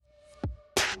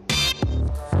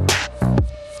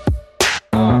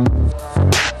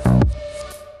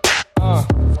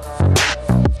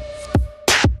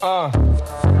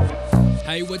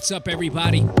What's up,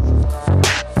 everybody?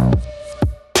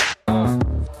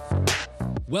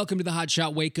 Welcome to the Hot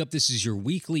Shot Wake Up. This is your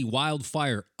weekly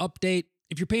wildfire update.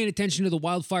 If you're paying attention to the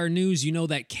wildfire news, you know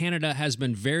that Canada has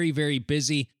been very, very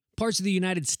busy. Parts of the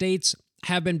United States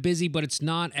have been busy, but it's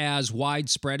not as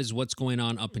widespread as what's going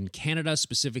on up in Canada,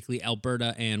 specifically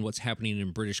Alberta and what's happening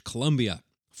in British Columbia.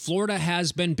 Florida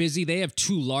has been busy. They have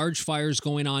two large fires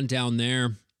going on down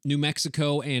there. New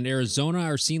Mexico and Arizona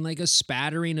are seeing like a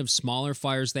spattering of smaller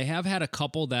fires. They have had a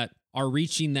couple that are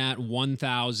reaching that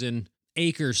 1,000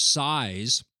 acre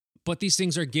size, but these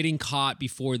things are getting caught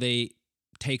before they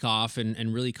take off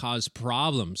and really cause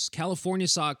problems. California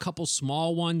saw a couple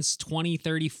small ones, 20,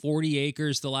 30, 40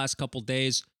 acres the last couple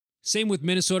days. Same with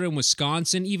Minnesota and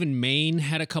Wisconsin. Even Maine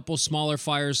had a couple smaller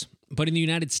fires, but in the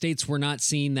United States, we're not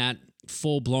seeing that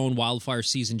full-blown wildfire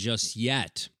season just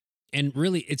yet. And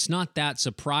really, it's not that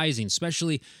surprising,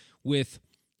 especially with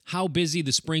how busy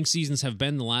the spring seasons have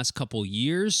been the last couple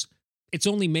years. It's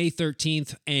only May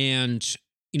 13th, and,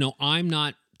 I'm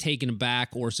not taken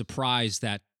aback or surprised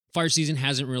that fire season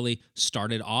hasn't really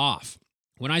started off.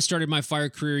 When I started my fire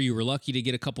career, you were lucky to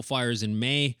get a couple fires in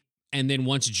May, and then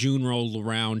once June rolled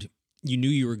around, you knew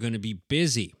you were going to be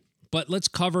busy. But let's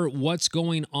cover what's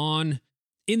going on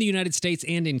in the United States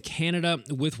and in Canada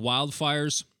with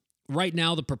wildfires. Right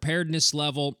now, the preparedness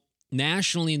level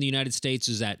nationally in the United States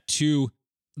is at 2.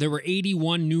 There were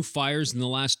 81 new fires in the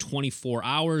last 24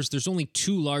 hours. There's only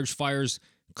 2 large fires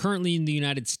currently in the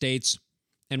United States,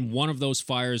 and one of those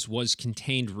fires was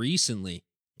contained recently.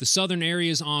 The southern area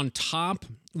is on top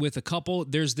with a couple.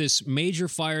 There's this major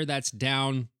fire that's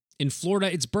down in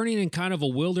Florida. It's burning in kind of a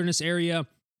wilderness area.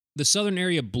 The southern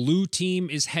area blue team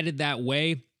is headed that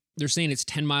way. They're saying it's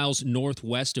 10 miles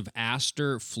northwest of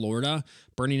Astor, Florida,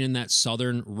 burning in that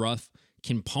southern rough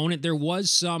component. There was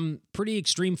some pretty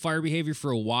extreme fire behavior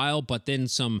for a while, but then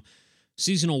some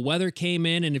seasonal weather came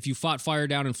in, and if you fought fire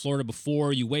down in Florida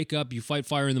before, you wake up, you fight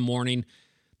fire in the morning,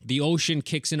 the ocean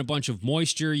kicks in a bunch of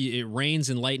moisture, it rains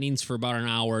and lightnings for about an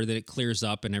hour, then it clears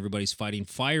up, and everybody's fighting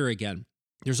fire again.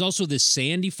 There's also this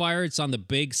Sandy fire. It's on the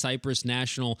Big Cypress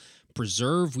National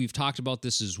Preserve. We've talked about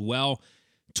this as well.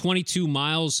 22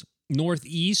 miles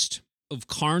northeast of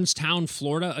Carnstown,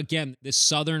 Florida. Again, this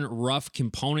southern rough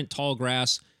component, tall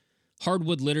grass,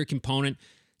 hardwood litter component.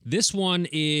 This one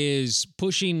is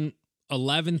pushing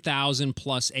 11,000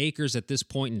 plus acres at this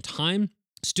point in time.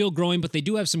 Still growing, but they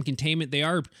do have some containment. They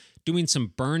are doing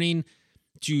some burning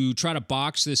to try to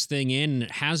box this thing in, and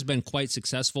it has been quite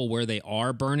successful where they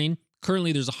are burning.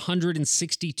 Currently, there's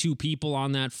 162 people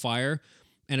on that fire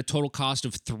and a total cost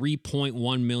of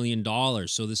 $3.1 million.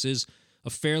 So this is a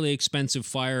fairly expensive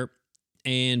fire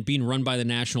and being run by the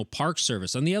National Park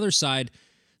Service. On the other side,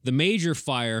 the major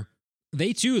fire,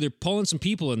 they're pulling some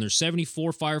people in. There's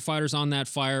 74 firefighters on that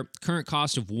fire, current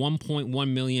cost of $1.1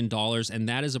 million, and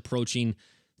that is approaching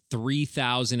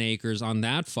 3,000 acres on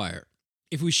that fire.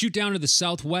 If we shoot down to the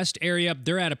southwest area,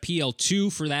 they're at a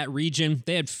PL2 for that region.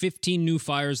 They had 15 new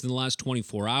fires in the last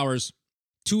 24 hours.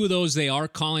 2 of those they are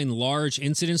calling large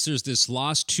incidents. There's this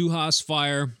Las Tujas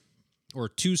fire, or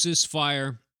Tusis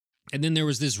fire, and then there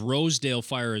was this Rosedale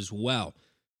fire as well.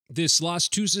 This Las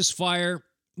Tusis fire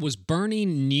was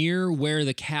burning near where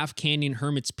the Calf Canyon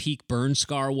Hermits Peak burn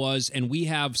scar was, and we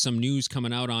have some news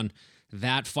coming out on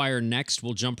that fire next.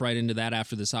 We'll jump right into that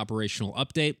after this operational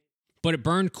update. But it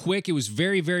burned quick. It was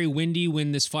very, very windy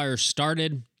when this fire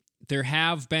started. There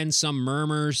have been some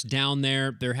murmurs down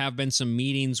there. There have been some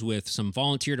meetings with some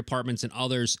volunteer departments and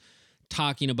others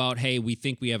talking about, hey, we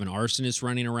think we have an arsonist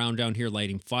running around down here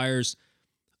lighting fires.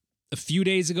 A few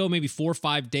days ago, maybe 4 or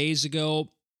 5 days ago,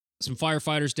 some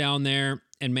firefighters down there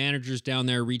and managers down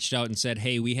there reached out and said,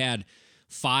 hey, we had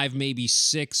 5, maybe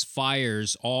 6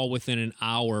 fires all within an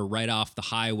hour right off the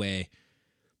highway.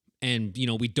 And,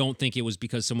 we don't think it was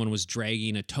because someone was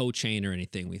dragging a tow chain or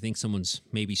anything. We think someone's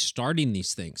maybe starting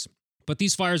these things. But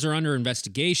these fires are under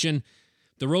investigation.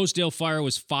 The Rosedale fire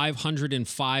was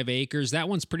 505 acres. That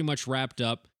one's pretty much wrapped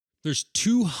up. There's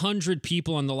 200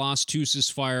 people on the Las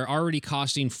Tusis fire, already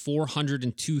costing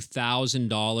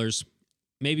 $402,000.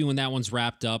 Maybe when that one's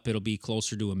wrapped up, it'll be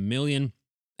closer to $1 million.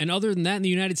 And other than that, in the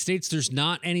United States, there's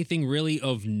not anything really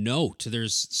of note.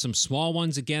 There's some small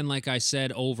ones, again, like I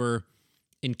said, over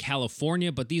in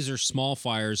California, but these are small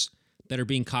fires that are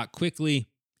being caught quickly.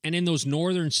 And in those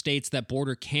northern states that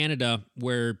border Canada,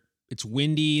 where it's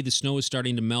windy, the snow is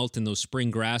starting to melt, and those spring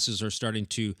grasses are starting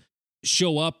to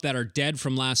show up that are dead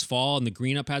from last fall, and the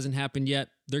green up hasn't happened yet,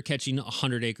 they're catching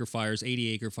 100-acre fires,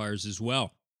 80-acre fires as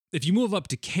well. If you move up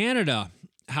to Canada,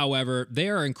 however, they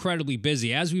are incredibly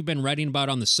busy. As we've been writing about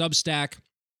on the Substack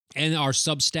and our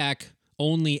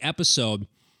Substack-only episode,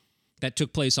 that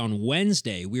took place on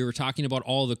Wednesday. We were talking about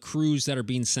all the crews that are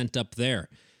being sent up there.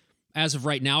 As of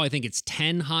right now, I think it's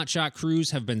 10 hotshot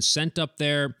crews have been sent up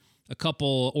there. A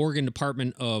couple Oregon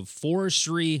Department of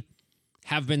Forestry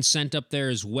have been sent up there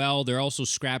as well. They're also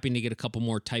scrapping to get a couple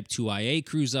more Type 2IA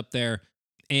crews up there.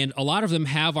 And a lot of them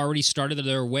have already started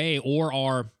their way or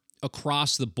are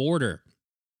across the border.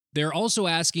 They're also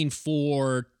asking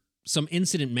for some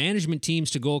incident management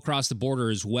teams to go across the border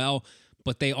as well,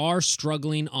 but they are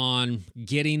struggling on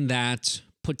getting that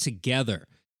put together.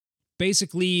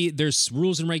 Basically, there's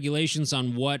rules and regulations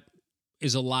on what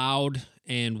is allowed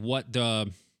and what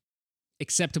the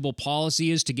acceptable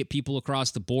policy is to get people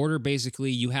across the border.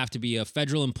 Basically, you have to be a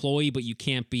federal employee, but you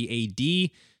can't be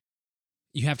AD.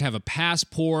 You have to have a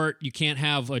passport. You can't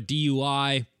have a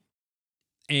DUI.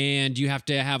 And you have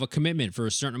to have a commitment for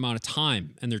a certain amount of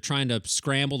time. And they're trying to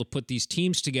scramble to put these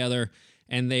teams together,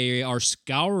 and they are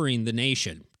scouring the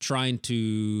nation, trying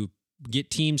to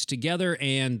get teams together,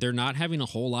 and they're not having a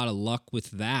whole lot of luck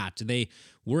with that. They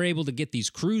were able to get these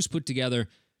crews put together,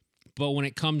 but when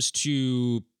it comes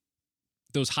to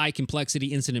those high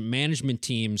complexity incident management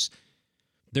teams,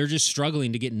 they're just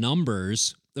struggling to get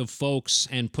numbers of folks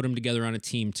and put them together on a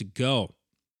team to go.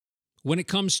 When it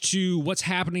comes to what's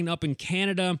happening up in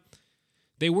Canada,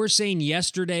 they were saying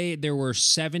yesterday there were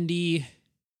 70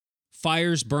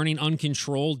 fires burning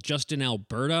uncontrolled just in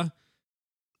Alberta.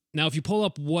 Now, if you pull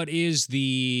up what is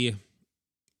the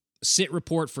SIT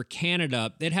report for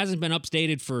Canada, it hasn't been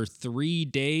updated for 3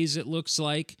 days, it looks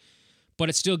like, but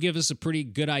it still gives us a pretty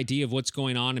good idea of what's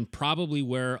going on and probably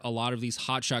where a lot of these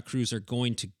hotshot crews are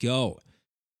going to go.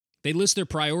 They list their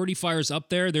priority fires up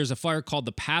there. There's a fire called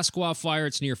the Pasqua Fire.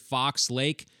 It's near Fox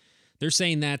Lake. They're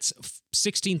saying that's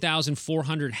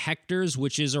 16,400 hectares,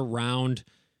 which is around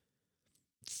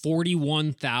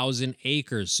 41,000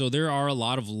 acres. So there are a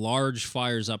lot of large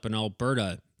fires up in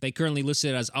Alberta. They currently list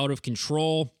it as out of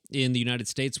control. In the United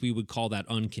States, we would call that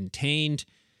uncontained.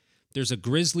 There's a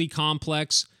grizzly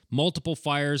complex, multiple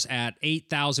fires at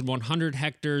 8,100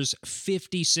 hectares,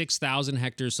 56,000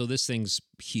 hectares. So this thing's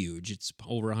huge. It's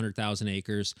over 100,000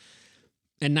 acres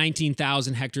and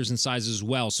 19,000 hectares in size as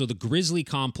well. So the grizzly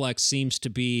complex seems to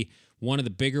be one of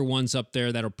the bigger ones up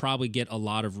there that'll probably get a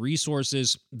lot of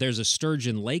resources. There's a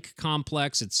Sturgeon Lake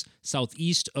complex. It's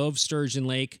southeast of Sturgeon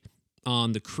Lake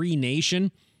on the Cree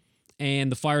Nation.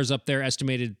 And the fires up there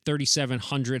estimated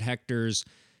 3,700 hectares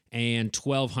and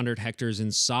 1,200 hectares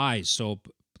in size. So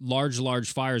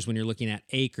large fires when you're looking at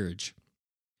acreage.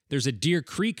 There's a Deer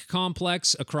Creek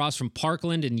complex across from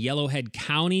Parkland and Yellowhead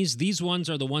counties. These ones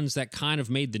are the ones that kind of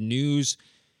made the news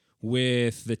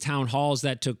with the town halls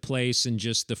that took place and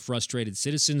just the frustrated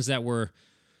citizens that were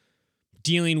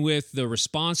dealing with the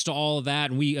response to all of that.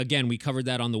 And we covered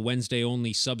that on the Wednesday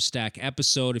only Substack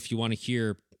episode. If you want to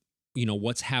hear,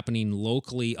 what's happening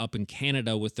locally up in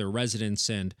Canada with their residents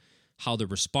and how the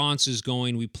response is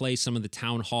going. We play some of the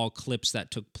town hall clips that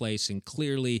took place, and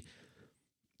clearly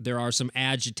there are some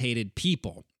agitated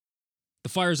people. The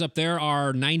fires up there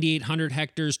are 9,800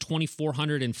 hectares,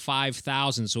 2,400, and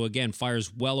 5,000. So again,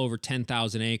 fires well over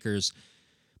 10,000 acres,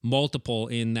 multiple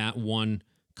in that one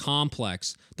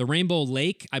complex. The Rainbow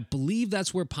Lake, I believe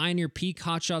that's where Pioneer Peak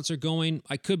hotshots are going.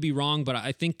 I could be wrong, but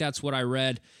I think that's what I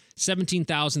read.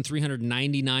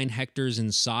 17,399 hectares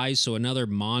in size, so another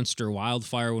monster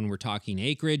wildfire when we're talking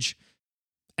acreage.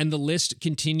 And the list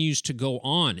continues to go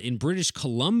on. In British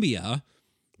Columbia,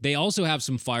 they also have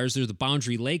some fires. There's the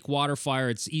Boundary Lake water fire.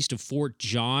 It's east of Fort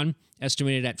John,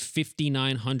 estimated at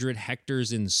 5,900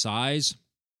 hectares in size.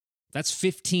 That's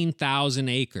 15,000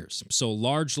 acres. So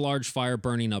large fire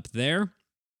burning up there.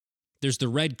 There's the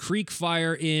Red Creek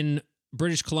fire in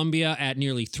British Columbia at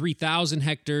nearly 3,000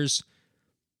 hectares.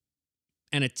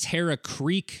 And a Terra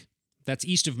Creek that's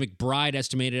east of McBride,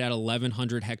 estimated at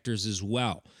 1,100 hectares as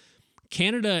well.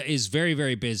 Canada is very,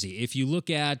 very busy. If you look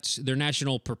at their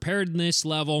national preparedness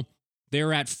level,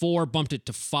 they're at 4, bumped it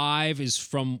to 5 is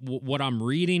from what I'm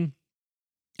reading.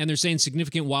 And they're saying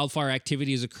significant wildfire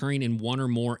activity is occurring in one or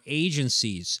more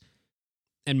agencies,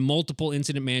 and multiple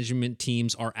incident management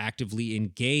teams are actively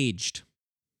engaged.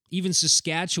 Even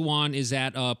Saskatchewan is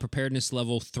at preparedness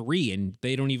level 3, and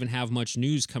they don't even have much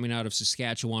news coming out of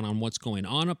Saskatchewan on what's going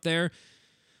on up there.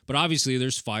 But obviously,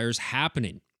 there's fires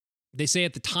happening. They say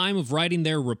at the time of writing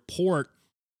their report,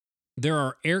 there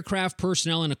are aircraft,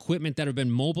 personnel, and equipment that have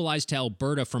been mobilized to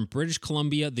Alberta from British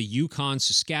Columbia, the Yukon,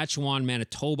 Saskatchewan,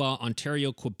 Manitoba,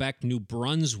 Ontario, Quebec, New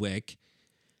Brunswick.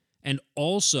 And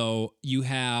also, you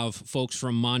have folks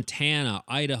from Montana,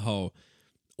 Idaho,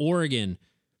 Oregon,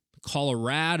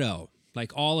 Colorado.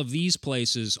 Like all of these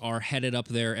places are headed up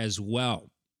there as well.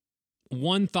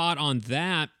 One thought on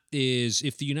that is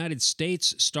if the United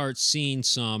States starts seeing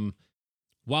some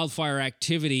wildfire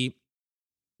activity,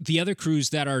 the other crews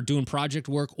that are doing project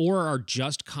work or are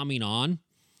just coming on,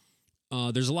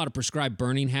 there's a lot of prescribed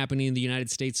burning happening in the United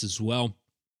States as well.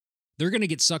 They're going to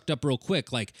get sucked up real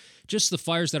quick. Like just the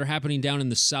fires that are happening down in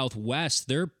the Southwest,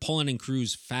 they're pulling in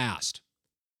crews fast.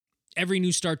 Every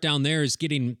new start down there is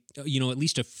getting, at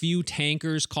least a few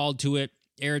tankers called to it,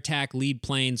 air attack, lead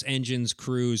planes, engines,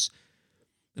 crews,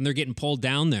 and they're getting pulled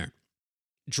down there.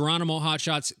 Geronimo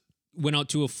hotshots went out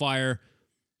to a fire.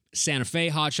 Santa Fe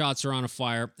hotshots are on a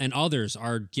fire, and others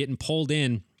are getting pulled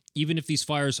in, even if these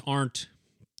fires aren't,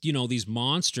 these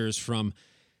monsters from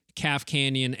Calf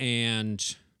Canyon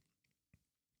and,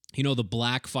 the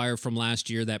Black Fire from last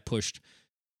year that pushed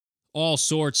all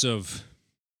sorts of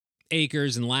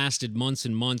acres and lasted months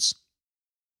and months.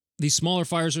 These smaller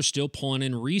fires are still pulling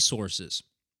in resources.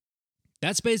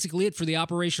 That's basically it for the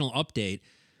operational update.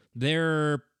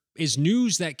 There is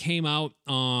news that came out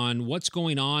on what's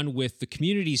going on with the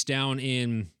communities down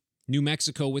in New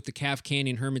Mexico with the Calf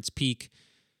Canyon Hermits Peak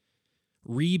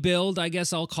rebuild, I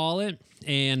guess I'll call it,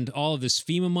 and all of this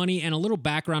FEMA money, and a little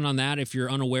background on that if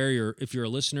you're unaware, or if you're a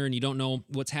listener and you don't know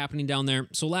what's happening down there.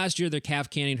 So last year, the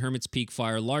Calf Canyon Hermits Peak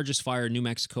fire, largest fire in New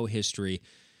Mexico history,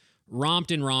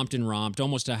 romped,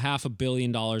 almost $500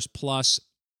 million plus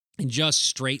in just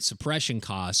straight suppression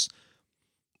costs,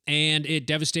 and it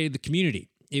devastated the community.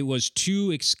 It was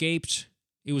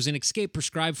an escaped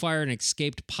prescribed fire and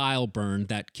escaped pile burn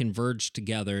that converged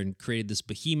together and created this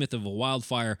behemoth of a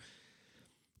wildfire.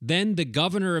 Then the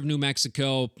governor of New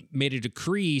Mexico made a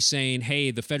decree saying, hey,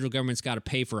 the federal government's got to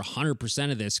pay for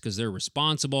 100% of this because they're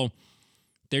responsible.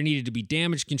 There needed to be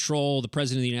damage control. The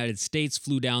president of the United States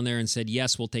flew down there and said,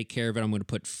 yes, we'll take care of it. I'm going to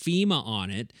put FEMA on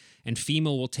it, and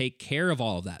FEMA will take care of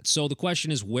all of that. So the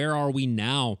question is, where are we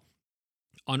now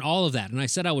on all of that? And I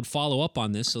said I would follow up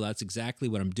on this, so that's exactly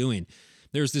what I'm doing.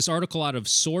 There's this article out of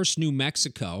Source, New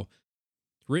Mexico,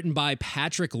 written by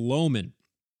Patrick Lohman,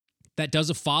 that does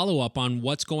a follow-up on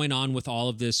what's going on with all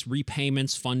of this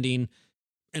repayments, funding,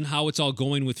 and how it's all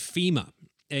going with FEMA.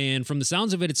 And from the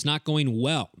sounds of it, it's not going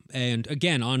well. And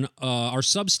again, on our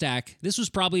Substack, this was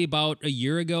probably about a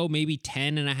year ago, maybe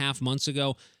 10 and a half months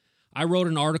ago, I wrote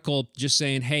an article just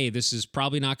saying, hey, this is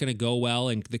probably not going to go well,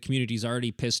 and the community's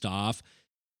already pissed off.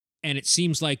 And it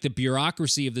seems like the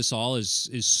bureaucracy of this all is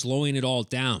slowing it all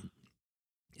down.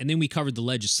 And then we covered the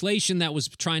legislation that was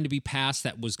trying to be passed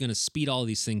that was going to speed all of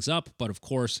these things up. But of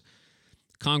course,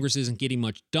 Congress isn't getting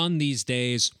much done these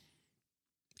days.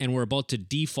 And we're about to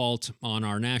default on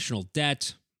our national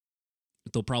debt.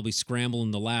 They'll probably scramble in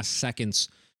the last seconds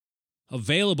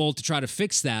available to try to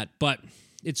fix that. But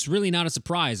it's really not a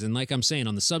surprise. And like I'm saying,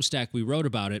 on the Substack, we wrote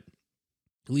about it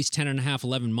at least 10 and a half,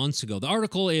 11 months ago. The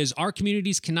article is, our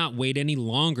communities cannot wait any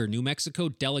longer. New Mexico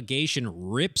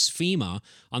delegation rips FEMA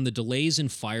on the delays in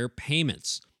fire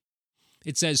payments.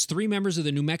 It says 3 members of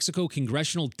the New Mexico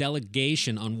congressional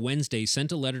delegation on Wednesday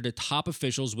sent a letter to top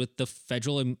officials with the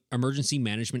Federal Emergency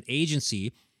Management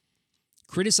Agency,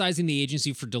 criticizing the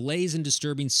agency for delays in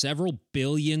disturbing several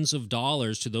billions of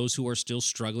dollars to those who are still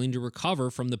struggling to recover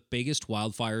from the biggest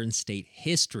wildfire in state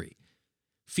history.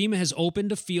 FEMA has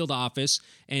opened a field office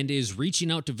and is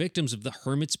reaching out to victims of the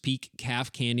Hermits Peak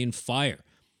Calf Canyon fire,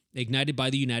 ignited by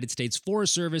the United States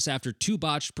Forest Service after 2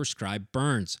 botched prescribed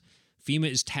burns.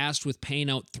 FEMA is tasked with paying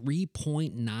out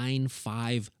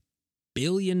 $3.95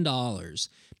 billion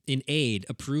in aid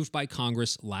approved by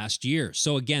Congress last year.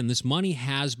 So again, this money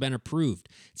has been approved.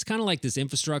 It's kind of like this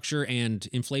Infrastructure and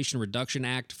Inflation Reduction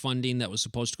Act funding that was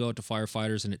supposed to go out to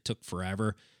firefighters, and it took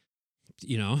forever.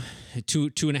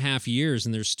 2.5 years,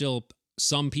 and there's still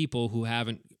some people who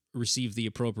haven't received the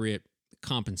appropriate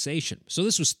compensation. So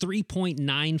this was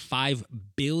 $3.95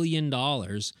 billion,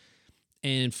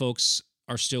 and folks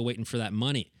are still waiting for that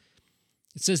money.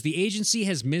 It says the agency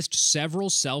has missed several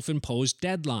self-imposed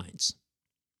deadlines.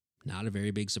 Not a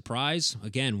very big surprise.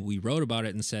 Again, we wrote about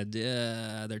it and said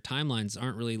their timelines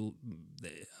aren't really.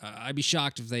 I'd be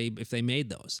shocked if they made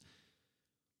those.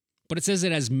 But it says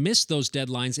it has missed those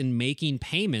deadlines in making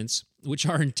payments, which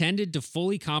are intended to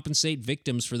fully compensate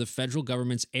victims for the federal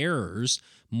government's errors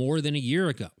more than a year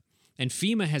ago. And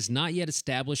FEMA has not yet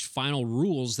established final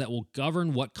rules that will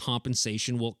govern what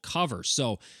compensation will cover.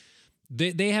 So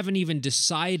they haven't even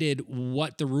decided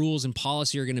what the rules and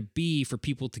policy are going to be for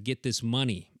people to get this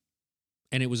money.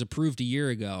 And it was approved a year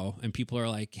ago, and people are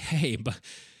like, hey, but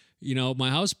my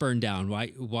house burned down.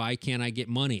 Why can't I get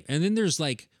money? And then there's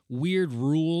like weird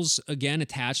rules, again,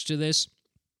 attached to this.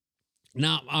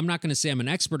 Now, I'm not going to say I'm an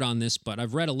expert on this, but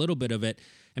I've read a little bit of it.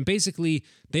 And basically,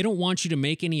 they don't want you to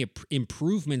make any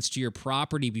improvements to your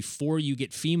property before you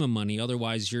get FEMA money.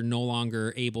 Otherwise, you're no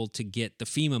longer able to get the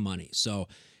FEMA money. So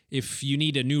if you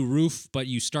need a new roof, but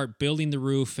you start building the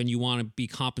roof and you want to be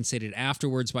compensated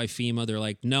afterwards by FEMA, they're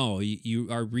like, no,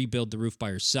 you are rebuild the roof by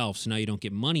yourself. So now you don't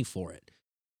get money for it.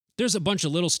 There's a bunch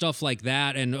of little stuff like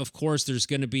that. And of course, there's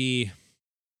going to be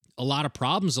a lot of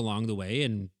problems along the way.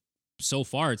 And so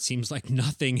far, it seems like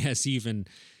nothing has even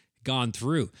gone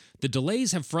through. The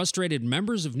delays have frustrated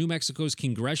members of New Mexico's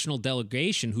congressional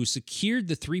delegation who secured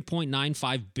the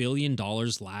 $3.95 billion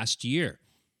last year.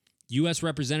 U.S.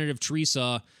 Representative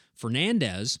Teresa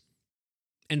Fernandez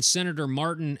and Senator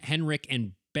Martin Henrick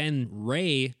and Ben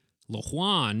Ray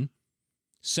LaJuan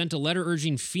sent a letter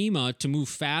urging FEMA to move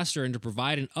faster and to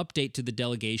provide an update to the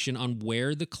delegation on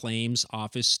where the claims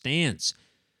office stands.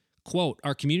 Quote,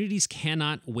 our communities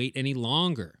cannot wait any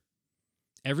longer.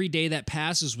 Every day that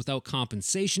passes without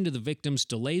compensation to the victims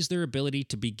delays their ability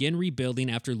to begin rebuilding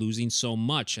after losing so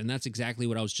much. And that's exactly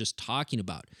what I was just talking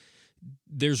about.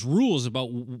 There's rules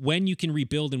about when you can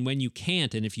rebuild and when you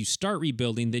can't. And if you start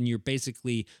rebuilding, then you're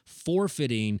basically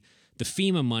forfeiting the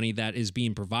FEMA money that is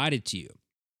being provided to you.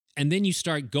 And then you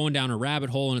start going down a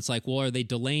rabbit hole and it's like, well, are they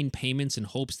delaying payments in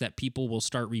hopes that people will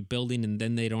start rebuilding and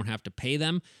then they don't have to pay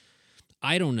them?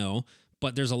 I don't know,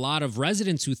 but there's a lot of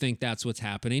residents who think that's what's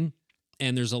happening.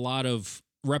 And there's a lot of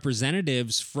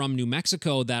representatives from New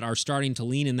Mexico that are starting to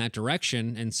lean in that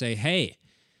direction and say, hey,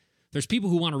 there's people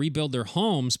who want to rebuild their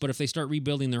homes, but if they start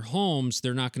rebuilding their homes,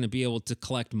 they're not going to be able to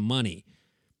collect money.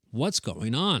 What's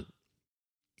going on?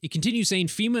 It continues saying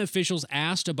FEMA officials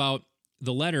asked about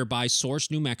the letter by Source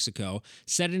New Mexico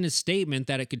said in a statement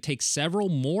that it could take several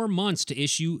more months to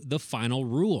issue the final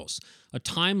rules, a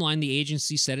timeline the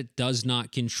agency said it does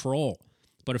not control.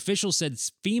 But officials said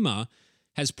FEMA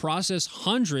has processed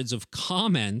hundreds of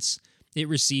comments it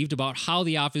received about how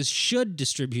the office should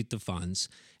distribute the funds,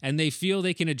 and they feel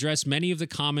they can address many of the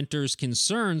commenters'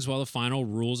 concerns while the final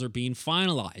rules are being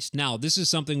finalized. Now, this is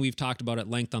something we've talked about at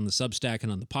length on the Substack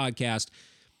and on the podcast,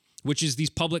 which is these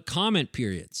public comment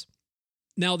periods.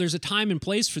 Now, there's a time and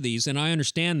place for these, and I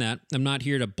understand that. I'm not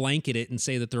here to blanket it and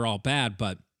say that they're all bad,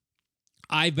 but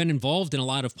I've been involved in a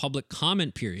lot of public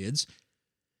comment periods,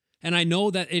 and I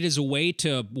know that it is a way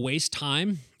to waste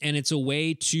time, and it's a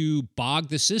way to bog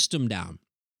the system down,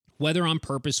 whether on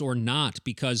purpose or not,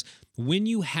 because when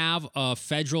you have a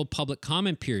federal public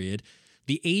comment period,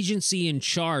 the agency in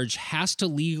charge has to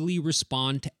legally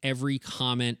respond to every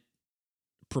comment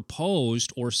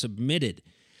proposed or submitted.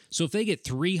 So if they get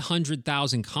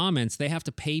 300,000 comments, they have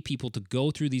to pay people to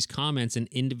go through these comments and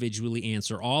individually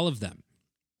answer all of them.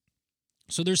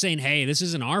 So they're saying, hey, this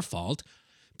isn't our fault.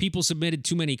 People submitted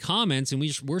too many comments and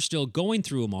we're still going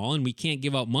through them all and we can't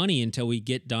give out money until we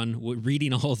get done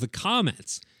reading all of the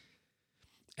comments.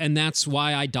 And that's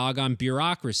why I dog on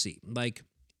bureaucracy. Like,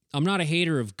 I'm not a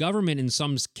hater of government in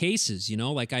some cases,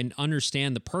 like I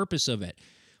understand the purpose of it.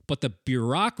 But the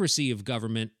bureaucracy of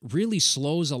government really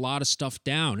slows a lot of stuff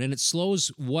down, and it slows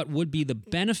what would be the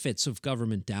benefits of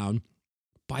government down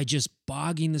by just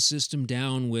bogging the system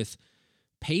down with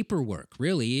paperwork,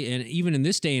 really. And even in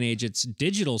this day and age, it's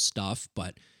digital stuff,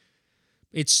 but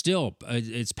it's still,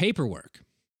 it's paperwork.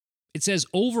 It says,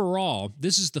 overall,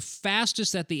 this is the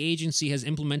fastest that the agency has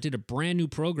implemented a brand new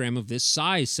program of this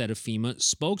size, said a FEMA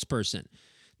spokesperson.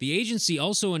 The agency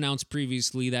also announced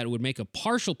previously that it would make a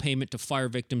partial payment to fire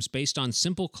victims based on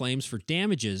simple claims for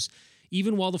damages,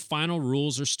 even while the final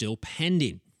rules are still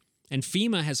pending. And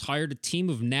FEMA has hired a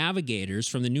team of navigators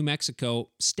from the New Mexico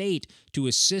state to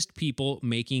assist people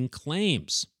making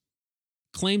claims.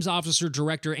 Claims Officer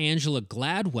Director Angela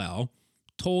Gladwell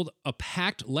told a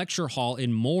packed lecture hall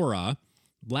in Mora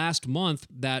last month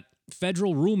that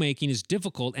federal rulemaking is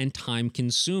difficult and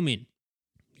time-consuming.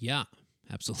 Yeah,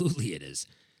 absolutely it is.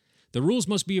 The rules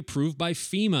must be approved by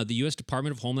FEMA, the U.S.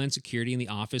 Department of Homeland Security, and the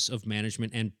Office of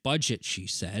Management and Budget, she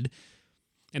said.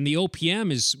 And the OPM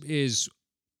is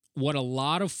what a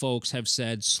lot of folks have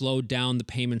said slowed down the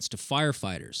payments to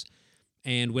firefighters.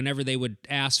 And whenever they would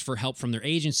ask for help from their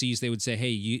agencies, they would say, hey,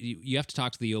 you have to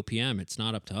talk to the OPM. It's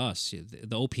not up to us.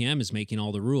 The OPM is making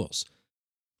all the rules.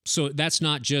 So that's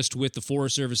not just with the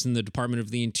Forest Service and the Department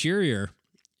of the Interior.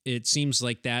 It seems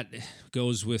like that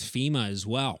goes with FEMA as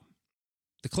well.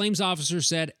 The claims officer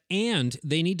said, and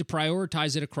they need to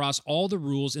prioritize it across all the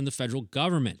rules in the federal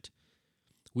government.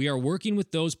 We are working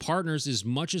with those partners as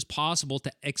much as possible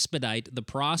to expedite the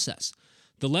process.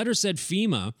 The letter said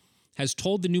FEMA has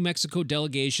told the New Mexico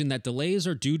delegation that delays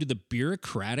are due to the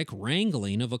bureaucratic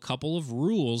wrangling of a couple of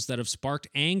rules that have sparked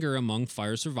anger among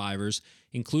fire survivors,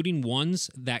 including ones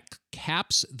that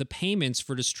caps the payments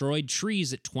for destroyed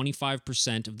trees at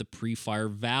 25% of the pre-fire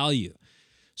value.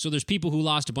 So there's people who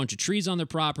lost a bunch of trees on their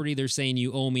property. They're saying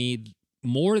you owe me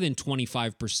more than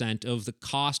 25% of the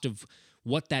cost of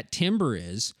what that timber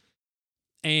is.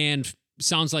 And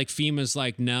sounds like FEMA's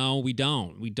like, no, we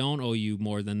don't. We don't owe you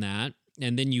more than that.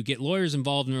 And then you get lawyers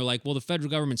involved and they're like, well, the federal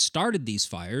government started these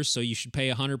fires, so you should pay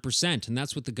 100%. And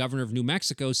that's what the governor of New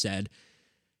Mexico said.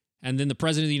 And then the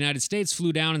president of the United States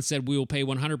flew down and said, we will pay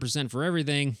 100% for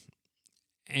everything.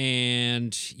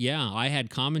 And yeah, I had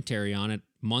commentary on it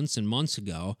months and months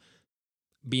ago,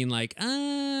 being like,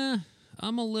 I'm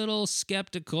a little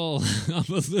skeptical.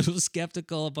 I'm a little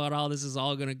skeptical about how this is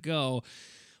all going to go.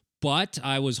 But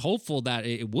I was hopeful that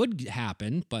it would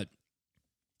happen. But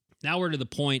now we're to the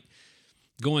point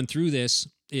going through this.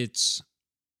 It's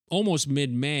almost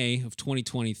mid-May of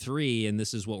 2023, and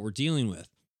this is what we're dealing with.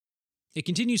 It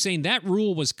continues saying that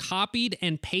rule was copied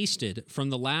and pasted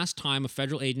from the last time a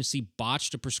federal agency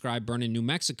botched a prescribed burn in New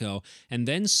Mexico and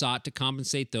then sought to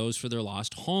compensate those for their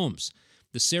lost homes.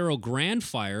 The Cerro Grande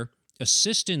Fire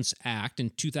Assistance Act in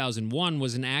 2001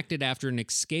 was enacted after an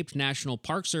escaped National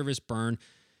Park Service burn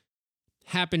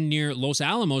happened near Los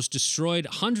Alamos, destroyed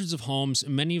hundreds of homes,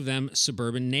 many of them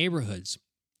suburban neighborhoods.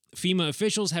 FEMA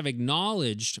officials have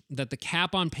acknowledged that the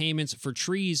cap on payments for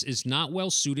trees is not well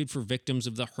suited for victims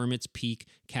of the Hermits Peak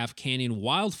Calf Canyon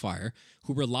wildfire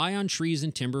who rely on trees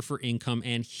and timber for income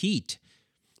and heat,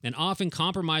 and often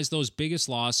compromise those biggest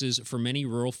losses for many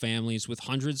rural families with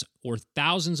hundreds or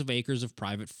thousands of acres of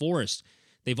private forest.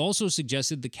 They've also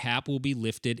suggested the cap will be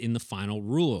lifted in the final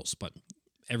rules, but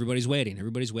everybody's waiting.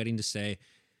 Everybody's waiting to say,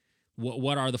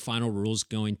 what are the final rules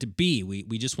going to be?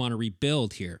 We just want to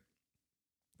rebuild here.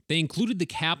 They included the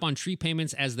cap on tree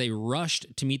payments as they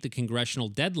rushed to meet the congressional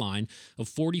deadline of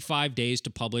 45 days to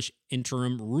publish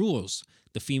interim rules,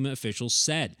 the FEMA officials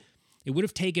said. It would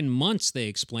have taken months, they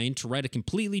explained, to write a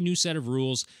completely new set of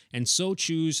rules and so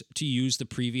choose to use the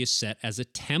previous set as a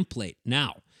template.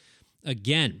 Now,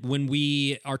 again, when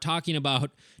we are talking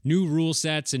about new rule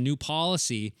sets and new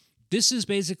policy, this is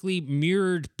basically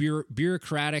mirrored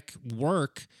bureaucratic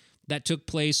work that took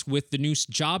place with the new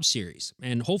job series.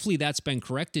 And hopefully that's been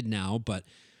corrected now. But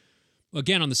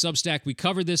again, on the Substack, we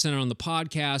covered this, and on the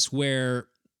podcast where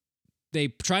they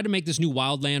tried to make this new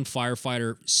wildland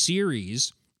firefighter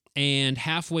series, and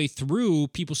halfway through,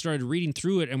 people started reading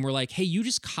through it and were like, hey, you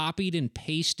just copied and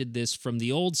pasted this from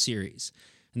the old series.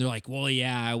 And they're like, well,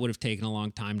 yeah, I would have taken a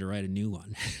long time to write a new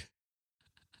one.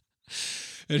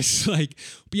 And it's like,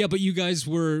 yeah, but you guys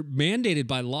were mandated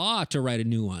by law to write a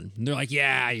new one. And they're like,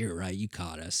 yeah, you're right. You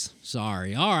caught us.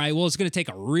 Sorry. All right. Well, it's going to take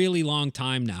a really long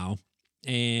time now.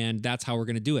 And that's how we're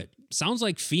going to do it. Sounds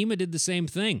like FEMA did the same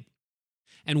thing.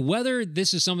 And whether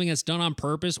this is something that's done on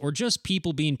purpose or just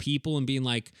people being people and being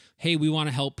like, hey, we want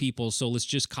to help people, so let's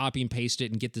just copy and paste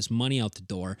it and get this money out the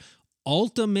door.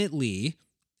 Ultimately,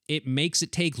 it makes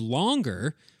it take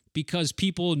longer because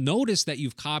people notice that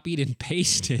you've copied and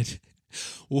pasted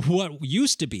what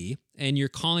used to be, and you're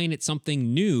calling it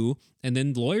something new, and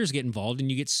then lawyers get involved and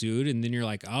you get sued, and then you're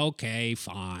like, okay,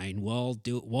 fine, we'll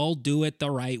do it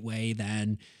the right way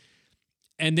then.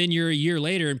 And then you're a year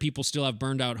later and people still have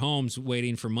burned out homes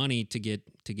waiting for money to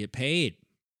get paid.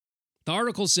 The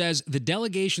article says the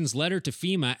delegation's letter to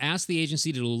FEMA asked the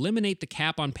agency to eliminate the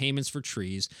cap on payments for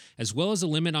trees, as well as a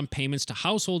limit on payments to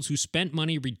households who spent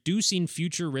money reducing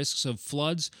future risks of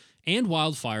floods and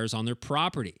wildfires on their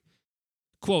property.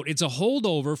 Quote, it's a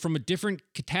holdover from a different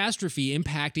catastrophe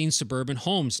impacting suburban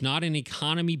homes, not an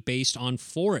economy based on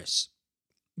forests,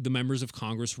 the members of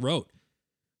Congress wrote.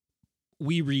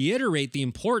 We reiterate the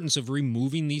importance of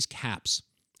removing these caps.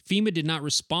 FEMA did not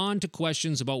respond to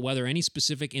questions about whether any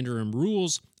specific interim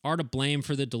rules are to blame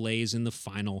for the delays in the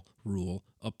final rule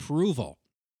approval.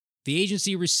 The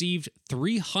agency received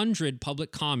 300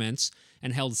 public comments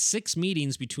and held 6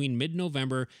 meetings between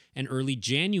mid-November and early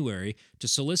January to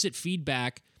solicit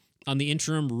feedback on the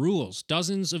interim rules.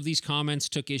 Dozens of these comments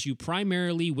took issue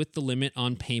primarily with the limit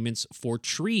on payments for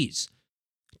trees.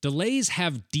 Delays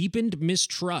have deepened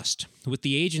mistrust with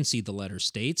the agency, the letter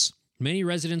states. Many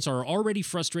residents are already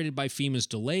frustrated by FEMA's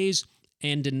delays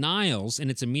and denials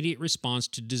in its immediate response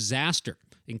to disaster,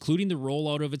 including the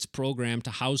rollout of its program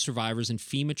to house survivors in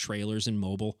FEMA trailers and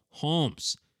mobile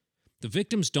homes. The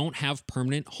victims don't have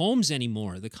permanent homes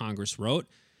anymore, the Congress wrote.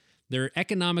 Their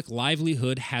economic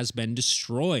livelihood has been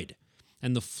destroyed,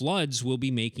 and the floods will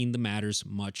be making the matters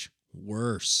much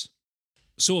worse.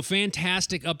 So a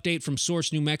fantastic update from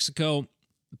Source New Mexico.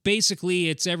 Basically,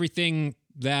 it's everything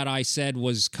that I said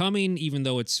was coming, even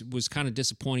though it was kind of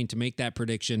disappointing to make that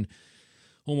prediction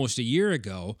almost a year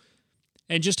ago,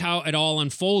 and just how it all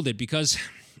unfolded, because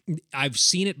I've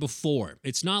seen it before.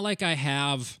 It's not like I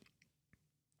have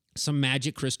some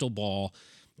magic crystal ball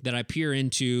that I peer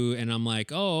into and I'm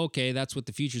like, oh, okay, that's what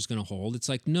the future's going to hold. It's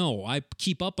like, no, I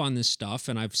keep up on this stuff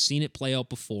and I've seen it play out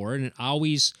before, and it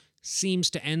always seems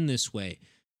to end this way.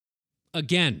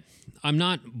 Again, I'm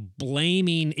not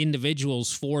blaming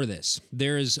individuals for this.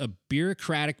 There is a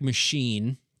bureaucratic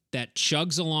machine that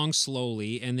chugs along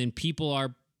slowly, and then people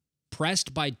are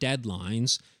pressed by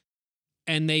deadlines,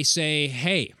 and they say,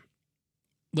 hey,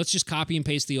 let's just copy and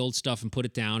paste the old stuff and put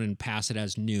it down and pass it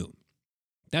as new.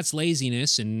 That's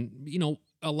laziness, and,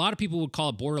 a lot of people would call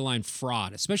it borderline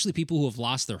fraud, especially people who have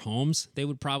lost their homes. They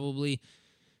would probably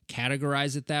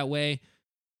categorize it that way.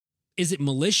 Is it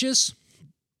malicious?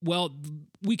 Well,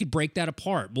 we could break that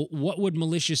apart. What would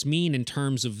malicious mean in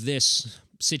terms of this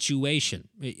situation?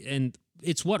 And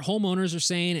it's what homeowners are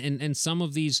saying, and some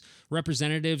of these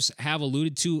representatives have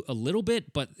alluded to a little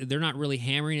bit, but they're not really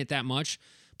hammering it that much.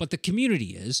 But the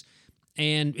community is,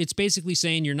 and it's basically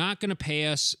saying you're not going to pay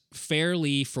us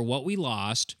fairly for what we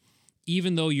lost,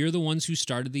 even though you're the ones who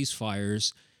started these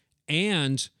fires,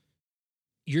 and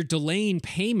you're delaying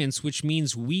payments, which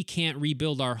means we can't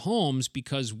rebuild our homes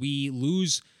because we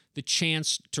lose the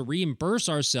chance to reimburse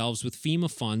ourselves with FEMA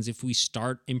funds if we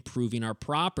start improving our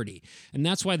property. And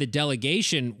that's why the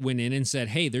delegation went in and said,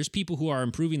 hey, there's people who are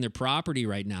improving their property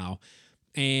right now,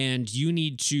 and you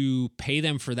need to pay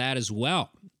them for that as well.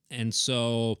 And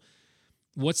so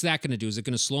what's that going to do? Is it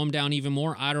going to slow them down even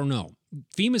more? I don't know.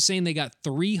 FEMA's saying they got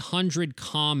 300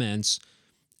 comments,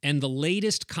 and the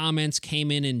latest comments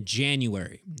came in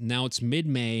January. Now it's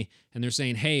mid-May, and they're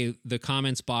saying, hey, the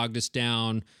comments bogged us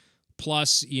down.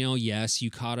 Plus, yes, you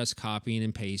caught us copying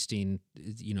and pasting,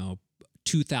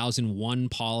 2001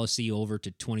 policy over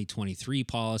to 2023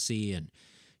 policy. And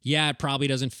yeah, it probably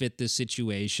doesn't fit this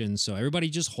situation. So everybody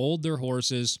just hold their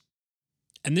horses.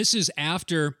 And this is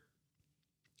after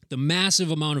the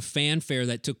massive amount of fanfare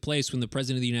that took place when the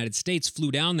President of the United States flew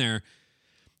down there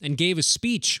and gave a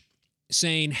speech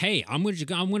saying, hey, I'm going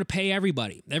to pay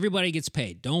everybody. Everybody gets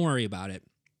paid. Don't worry about it.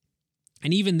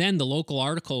 And even then, the local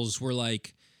articles were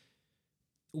like,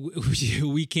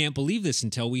 we can't believe this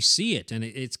until we see it. And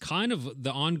it's kind of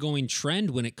the ongoing trend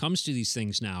when it comes to these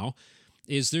things now,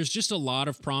 is there's just a lot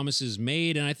of promises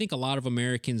made. And I think a lot of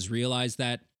Americans realize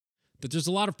that there's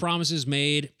a lot of promises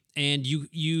made, and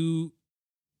you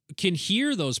can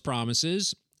hear those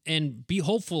promises and be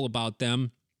hopeful about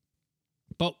them.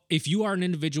 But if you are an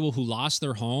individual who lost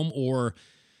their home, or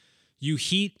you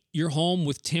heat your home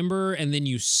with timber and then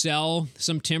you sell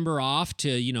some timber off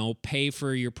to, pay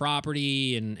for your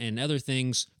property and other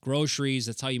things, groceries,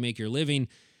 that's how you make your living,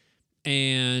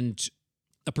 and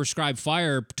a prescribed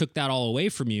fire took that all away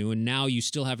from you, and now you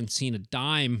still haven't seen a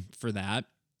dime for that,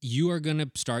 you are going to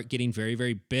start getting very,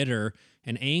 very bitter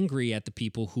and angry at the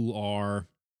people who are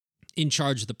in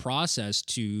charge of the process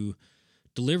to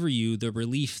deliver you the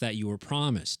relief that you were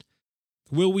promised.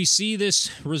 Will we see this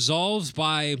resolved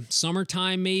by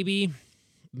summertime, maybe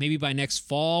by next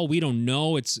fall? We don't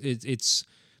know. It's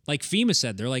like FEMA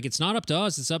said. They're like, it's not up to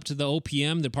us. It's up to the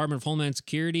OPM, the Department of Homeland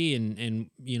Security, and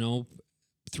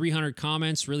 300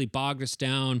 comments really bogged us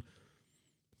down.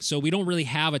 So we don't really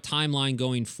have a timeline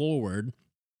going forward.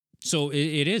 So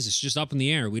it's just up in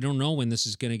the air. We don't know when this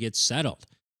is going to get settled.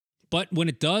 But when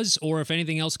it does, or if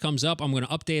anything else comes up, I'm going to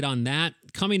update on that.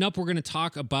 Coming up, we're going to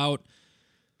talk about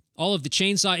all of the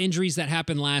chainsaw injuries that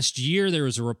happened last year. There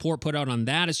was a report put out on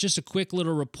that. It's just a quick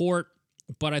little report,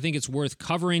 but I think it's worth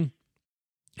covering.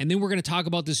 And then we're going to talk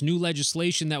about this new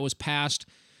legislation that was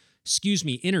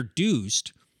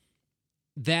introduced,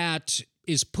 that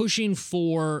is pushing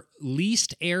for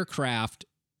leased aircraft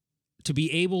to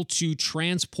be able to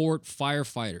transport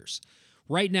firefighters.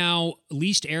 Right now,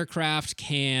 leased aircraft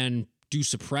can do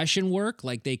suppression work,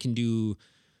 like they can do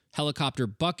helicopter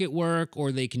bucket work,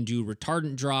 or they can do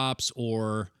retardant drops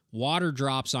or water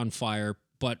drops on fire,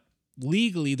 but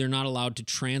legally they're not allowed to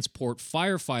transport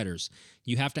firefighters.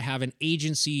 You have to have an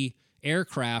agency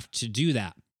aircraft to do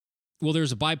that. Well,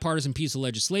 there's a bipartisan piece of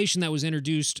legislation that was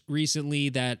introduced recently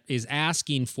that is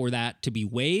asking for that to be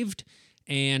waived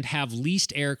and have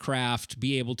leased aircraft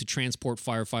be able to transport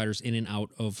firefighters in and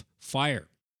out of fire.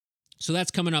 So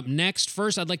that's coming up next.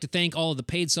 First, I'd like to thank all of the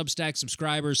paid Substack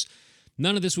subscribers.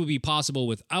 None of this would be possible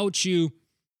without you.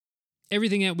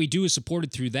 Everything that we do is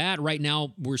supported through that. Right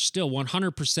now, we're still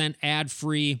 100%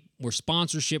 ad-free. We're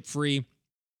sponsorship-free.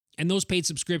 And those paid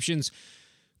subscriptions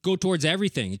go towards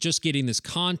everything. It's just getting this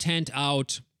content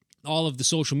out, all of the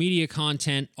social media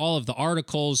content, all of the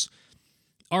articles,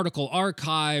 article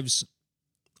archives,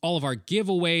 all of our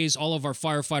giveaways, all of our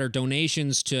firefighter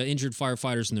donations to injured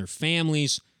firefighters and their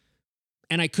families.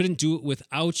 And I couldn't do it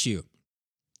without you.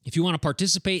 If you want to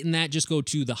participate in that, just go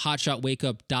to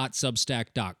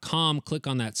thehotshotwakeup.substack.com, click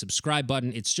on that subscribe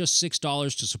button. It's just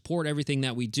 $6 to support everything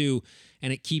that we do,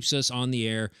 and it keeps us on the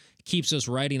air, keeps us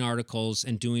writing articles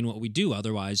and doing what we do.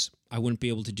 Otherwise, I wouldn't be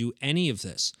able to do any of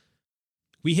this.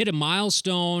 We hit a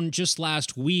milestone just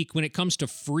last week. When it comes to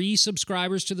free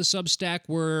subscribers to the Substack,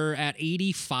 we're at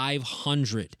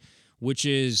 8,500, which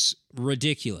is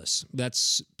ridiculous.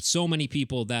 That's so many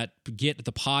people that get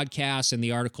the podcast and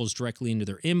the articles directly into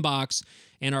their inbox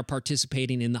and are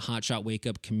participating in the Hotshot Wake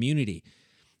Up community.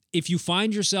 If you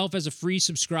find yourself as a free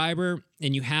subscriber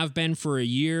and you have been for a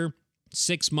year,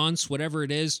 6 months, whatever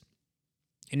it is,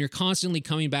 and you're constantly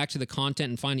coming back to the content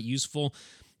and find it useful,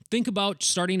 think about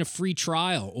starting a free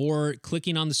trial or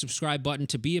clicking on the subscribe button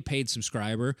to be a paid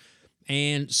subscriber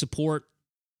and support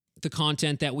the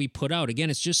content that we put out. Again,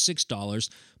 it's just $6.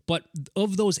 But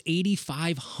of those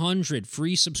 8,500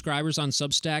 free subscribers on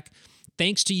Substack,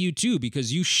 thanks to you too,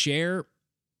 because you share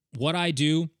what I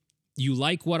do, you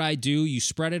like what I do, you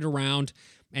spread it around,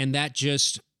 and that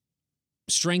just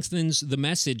strengthens the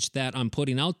message that I'm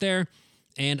putting out there.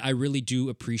 And I really do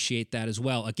appreciate that as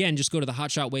well. Again, just go to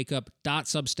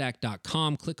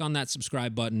thehotshotwakeup.substack.com, click on that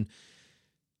subscribe button,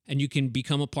 and you can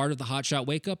become a part of the Hotshot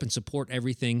Wake Up and support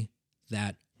everything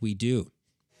that we do.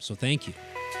 So thank you.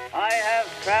 I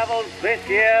have traveled this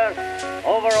year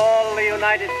over all the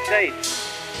United States,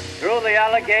 through the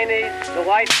Alleghenies, the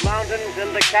White Mountains,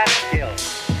 and the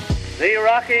Catskills, the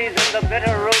Rockies and the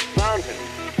Bitterroot Mountains,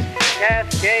 the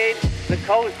Cascades, the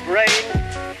Coast Range,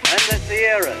 and the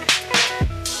Sierras.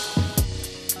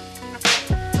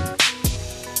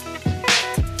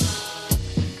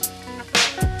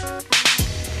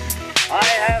 I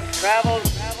have traveled.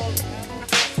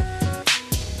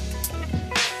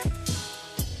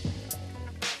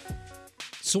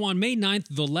 So on May 9th,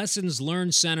 the Lessons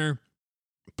Learned Center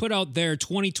put out their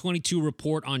 2022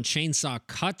 report on chainsaw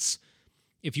cuts.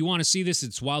 If you want to see this,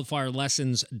 it's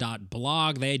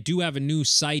wildfirelessons.blog. They do have a new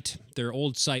site. Their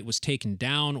old site was taken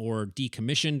down or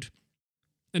decommissioned.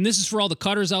 And this is for all the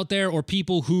cutters out there or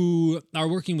people who are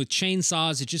working with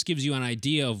chainsaws. It just gives you an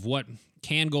idea of what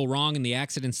can go wrong in the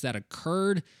accidents that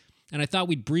occurred. And I thought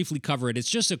we'd briefly cover it. It's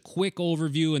just a quick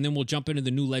overview, and then we'll jump into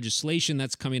the new legislation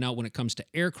that's coming out when it comes to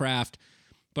aircraft.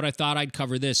 But I thought I'd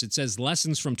cover this. It says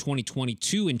lessons from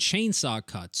 2022 in chainsaw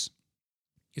cuts.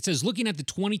 It says, looking at the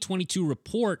 2022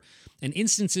 report and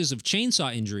instances of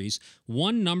chainsaw injuries,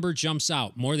 one number jumps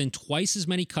out: more than twice as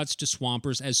many cuts to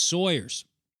swampers as sawyers.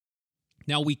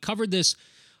 Now, we covered this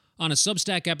on a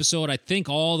Substack episode, I think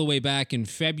all the way back in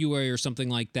February or something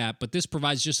like that, but this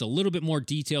provides just a little bit more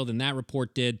detail than that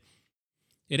report did.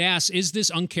 It asks, is this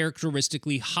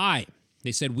uncharacteristically high?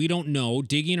 They said, we don't know.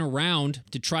 Digging around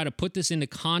to try to put this into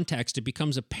context, it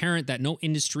becomes apparent that no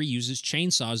industry uses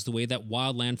chainsaws the way that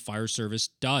Wildland Fire Service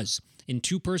does, in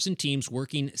two-person teams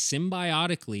working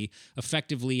symbiotically,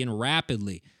 effectively, and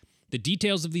rapidly. The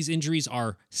details of these injuries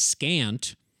are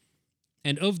scant,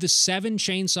 and of the 7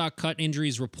 chainsaw cut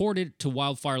injuries reported to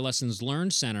Wildfire Lessons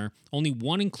Learned Center, only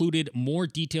one included more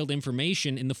detailed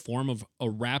information in the form of a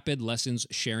rapid lessons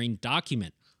sharing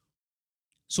document.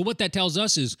 So what that tells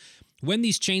us is when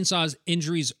these chainsaws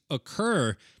injuries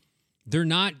occur, they're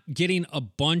not getting a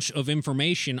bunch of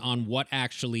information on what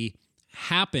actually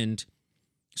happened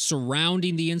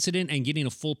surrounding the incident and getting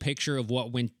a full picture of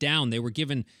what went down. They were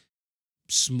given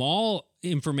small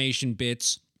information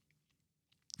bits,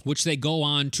 which they go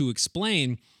on to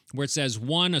explain, where it says,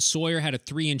 1, a sawyer had a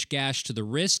 3-inch gash to the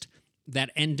wrist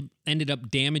that ended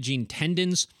up damaging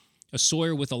tendons. A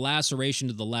sawyer with a laceration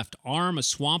to the left arm, a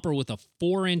swamper with a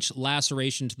 4-inch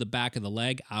laceration to the back of the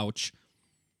leg, ouch.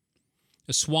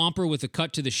 A swamper with a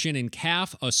cut to the shin and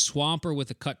calf, a swamper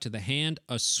with a cut to the hand,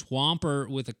 a swamper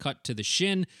with a cut to the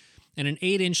shin, and an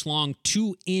 8-inch long,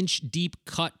 2-inch deep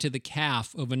cut to the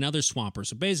calf of another swamper.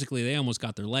 So basically, they almost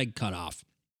got their leg cut off.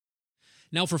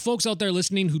 Now, for folks out there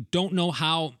listening who don't know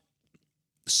how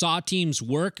saw teams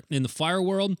work in the fire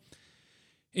world,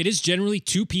 it is generally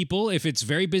 2 people. If it's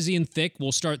very busy and thick,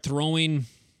 we'll start throwing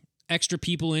extra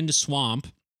people into swamp.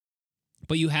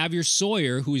 But you have your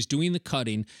sawyer who is doing the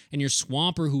cutting and your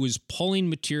swamper who is pulling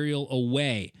material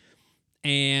away.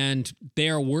 And they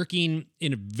are working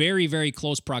in a very, very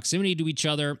close proximity to each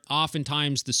other.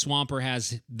 Oftentimes, the swamper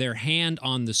has their hand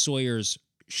on the sawyer's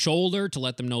shoulder to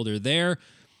let them know they're there.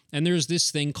 And there's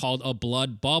this thing called a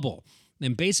blood bubble.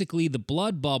 And basically, the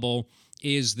blood bubble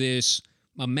is this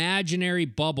imaginary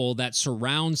bubble that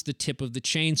surrounds the tip of the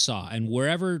chainsaw. And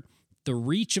wherever the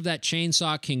reach of that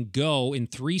chainsaw can go in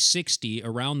 360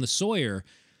 around the Sawyer,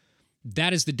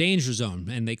 that is the danger zone,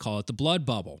 and they call it the blood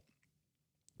bubble.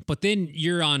 But then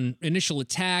you're on initial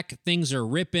attack, things are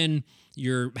ripping,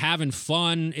 you're having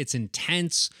fun, it's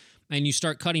intense, and you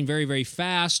start cutting very, very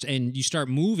fast, and you start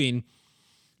moving,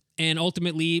 and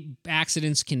ultimately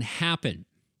accidents can happen.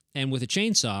 And with a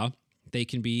chainsaw, they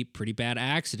can be pretty bad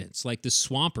accidents, like this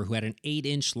swamper who had an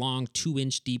 8-inch long,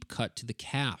 2-inch deep cut to the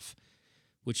calf,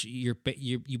 which you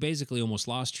basically almost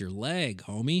lost your leg,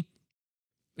 homie.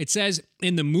 It says,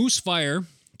 in the Moose Fire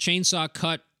chainsaw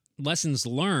cut lessons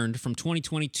learned from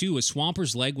 2022, a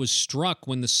swamper's leg was struck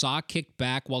when the saw kicked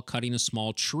back while cutting a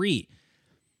small tree.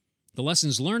 The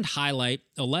lessons learned highlight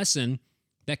a lesson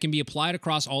that can be applied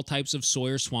across all types of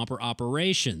Sawyer swamper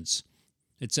operations.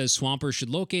 It says swampers should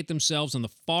locate themselves on the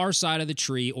far side of the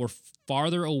tree or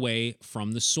farther away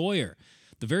from the Sawyer.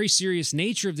 The very serious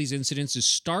nature of these incidents is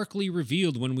starkly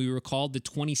revealed when we recalled the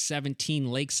 2017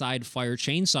 Lakeside Fire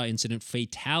chainsaw incident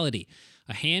fatality.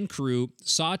 A hand crew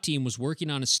saw team was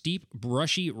working on a steep,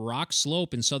 brushy rock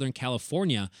slope in Southern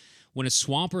California when a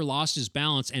swamper lost his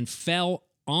balance and fell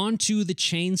onto the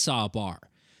chainsaw bar,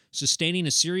 sustaining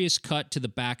a serious cut to the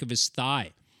back of his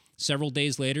thigh. Several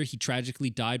days later, he tragically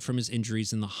died from his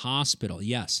injuries in the hospital.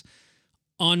 Yes,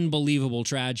 unbelievable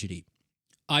tragedy.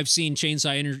 I've seen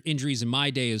chainsaw injuries in my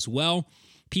day as well.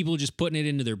 People just putting it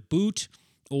into their boot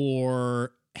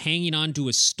or hanging onto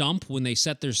a stump when they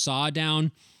set their saw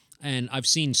down. And I've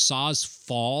seen saws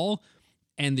fall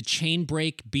and the chain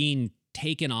brake being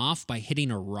taken off by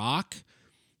hitting a rock.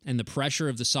 And the pressure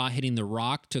of the saw hitting the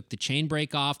rock took the chain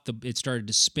brake off. It started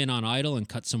to spin on idle and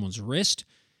cut someone's wrist.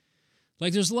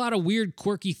 Like, there's a lot of weird,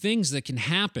 quirky things that can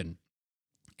happen.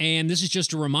 And this is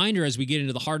just a reminder as we get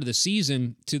into the heart of the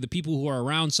season to the people who are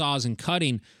around saws and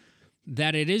cutting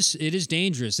that it is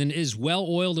dangerous, and as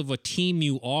well-oiled of a team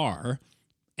you are.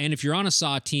 And if you're on a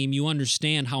saw team, you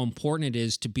understand how important it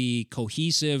is to be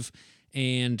cohesive,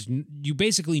 and you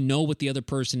basically know what the other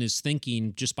person is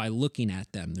thinking just by looking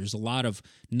at them. There's a lot of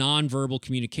nonverbal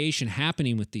communication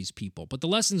happening with these people. But the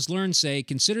lessons learned say,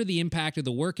 consider the impact of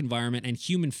the work environment and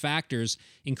human factors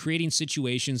in creating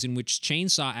situations in which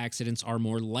chainsaw accidents are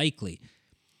more likely.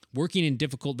 Working in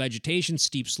difficult vegetation,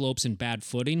 steep slopes, and bad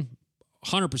footing,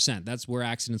 100%, that's where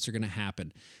accidents are going to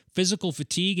happen. Physical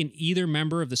fatigue in either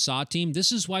member of the saw team.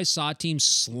 This is why saw teams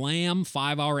slam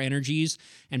 5-hour energies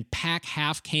and pack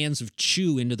half cans of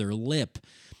chew into their lip.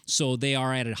 So they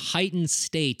are at a heightened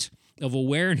state of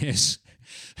awareness,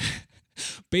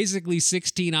 basically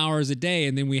 16 hours a day.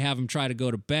 And then we have them try to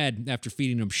go to bed after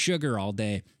feeding them sugar all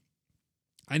day.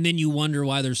 And then you wonder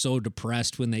why they're so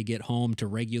depressed when they get home to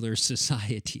regular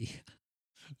society.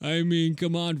 I mean,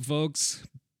 come on, folks.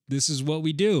 This is what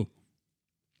we do.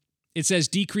 It says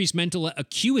decreased mental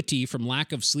acuity from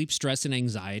lack of sleep, stress, and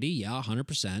anxiety. Yeah,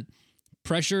 100%.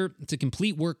 Pressure to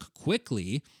complete work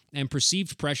quickly and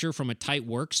perceived pressure from a tight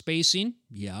work spacing.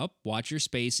 Yep, watch your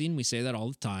spacing. We say that all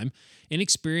the time.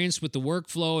 Inexperience with the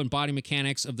workflow and body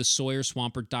mechanics of the Sawyer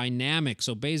Swamper dynamic.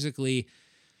 So basically,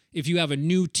 if you have a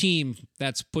new team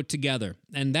that's put together,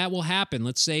 and that will happen.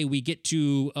 Let's say we get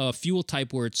to a fuel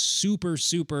type where it's super,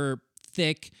 super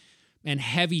thick and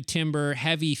heavy timber,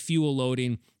 heavy fuel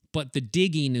loading, but the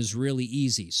digging is really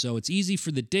easy. So it's easy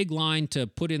for the dig line to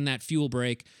put in that fuel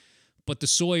break, but the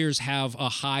Sawyers have a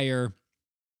higher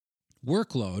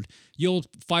workload. You'll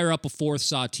fire up a 4th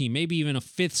saw team, maybe even a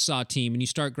 5th saw team, and you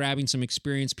start grabbing some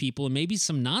experienced people and maybe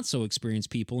some not so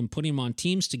experienced people and putting them on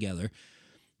teams together.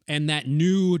 And that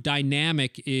new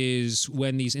dynamic is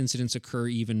when these incidents occur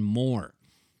even more.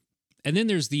 And then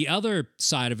there's the other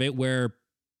side of it where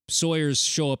Sawyers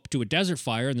show up to a desert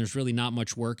fire and there's really not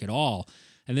much work at all.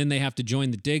 And then they have to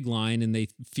join the dig line and they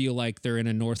feel like they're in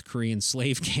a North Korean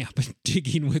slave camp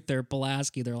digging with their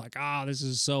Pulaski. They're like, this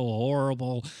is so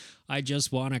horrible. I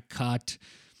just want to cut.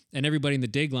 And everybody in the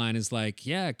dig line is like,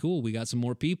 yeah, cool. We got some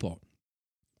more people.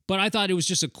 But I thought it was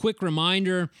just a quick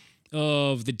reminder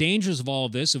of the dangers of all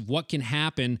of this, of what can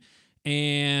happen.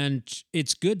 And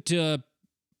it's good to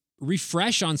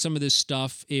refresh on some of this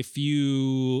stuff if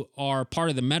you are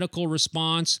part of the medical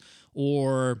response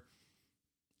or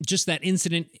just that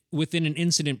incident within an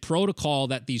incident protocol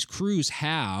that these crews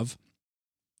have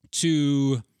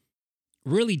to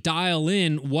really dial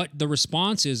in what the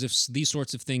response is if these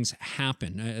sorts of things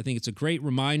happen. I think it's a great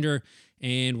reminder,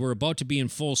 and we're about to be in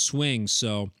full swing,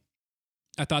 so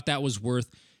I thought that was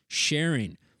worth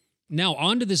sharing. Now,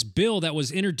 on to this bill that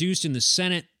was introduced in the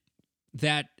Senate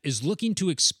that is looking to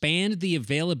expand the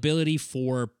availability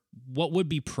for what would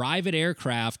be private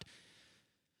aircraft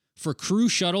for crew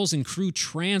shuttles and crew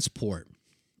transport.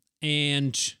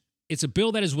 And it's a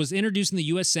bill that was introduced in the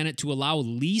U.S. Senate to allow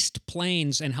leased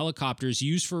planes and helicopters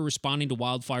used for responding to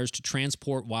wildfires to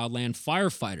transport wildland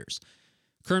firefighters.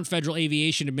 Current Federal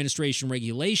Aviation Administration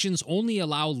regulations only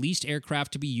allow leased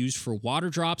aircraft to be used for water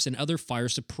drops and other fire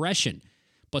suppression,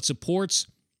 but supporters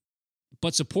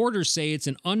say it's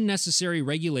an unnecessary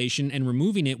regulation and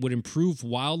removing it would improve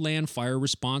wildland fire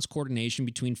response coordination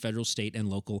between federal, state, and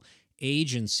local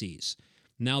agencies.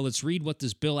 Now let's read what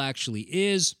this bill actually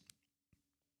is.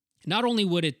 Not only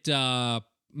would it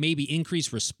maybe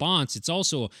increase response, it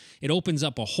opens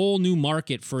up a whole new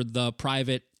market for the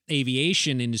private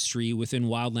aviation industry within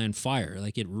wildland fire.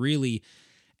 Like, it really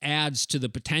adds to the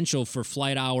potential for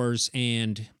flight hours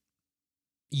and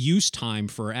use time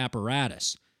for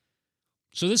apparatus.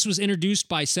 So this was introduced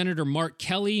by Senator Mark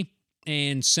Kelly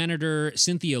and Senator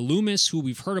Cynthia Loomis, who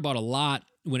we've heard about a lot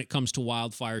when it comes to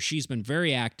wildfire. She's been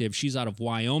very active. She's out of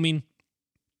Wyoming.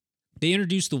 They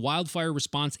introduced the Wildfire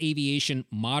Response Aviation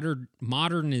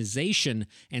Modernization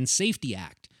and Safety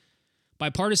Act,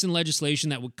 bipartisan legislation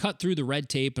that would cut through the red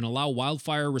tape and allow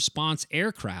wildfire response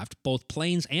aircraft, both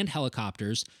planes and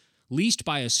helicopters, leased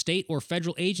by a state or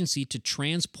federal agency to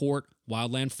transport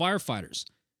wildland firefighters.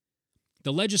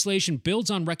 The legislation builds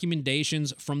on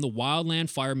recommendations from the Wildland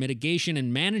Fire Mitigation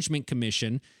and Management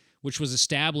Commission, which was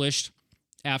established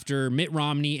after Mitt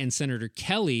Romney and Senator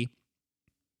Kelly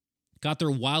got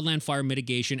their Wildland Fire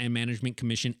Mitigation and Management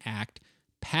Commission Act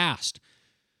passed.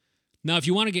 Now, if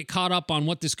you want to get caught up on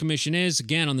what this commission is,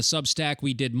 again, on the Substack,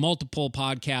 we did multiple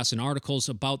podcasts and articles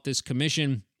about this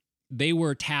commission. They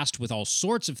were tasked with all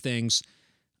sorts of things,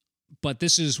 but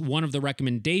this is one of the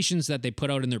recommendations that they put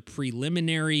out in their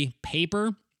preliminary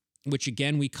paper, which,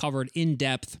 again, we covered in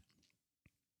depth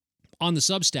on the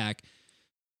Substack.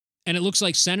 And it looks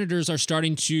like senators are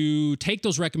starting to take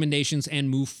those recommendations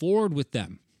and move forward with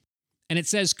them. And it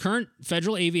says current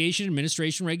Federal Aviation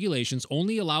Administration regulations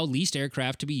only allow leased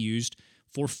aircraft to be used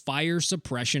for fire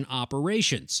suppression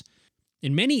operations.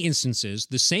 In many instances,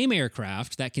 the same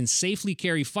aircraft that can safely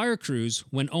carry fire crews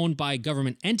when owned by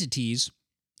government entities,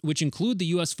 which include the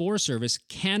U.S. Forest Service,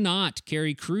 cannot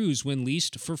carry crews when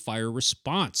leased for fire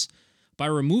response. By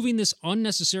removing this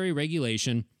unnecessary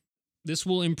regulation, this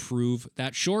will improve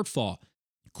that shortfall.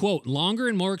 Quote, longer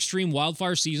and more extreme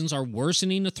wildfire seasons are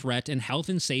worsening the threat and health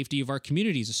and safety of our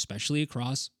communities, especially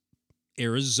across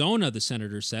Arizona, the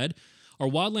senator said. Our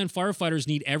wildland firefighters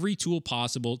need every tool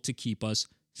possible to keep us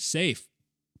safe.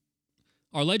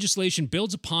 Our legislation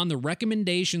builds upon the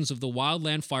recommendations of the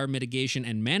Wildland Fire Mitigation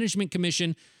and Management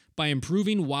Commission by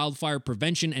improving wildfire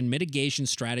prevention and mitigation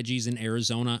strategies in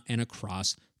Arizona and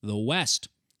across the West.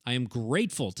 I am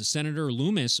grateful to Senator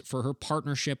Loomis for her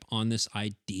partnership on this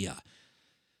idea.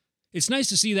 It's nice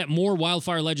to see that more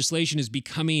wildfire legislation is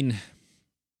becoming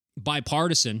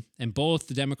bipartisan, and both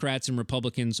the Democrats and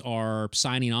Republicans are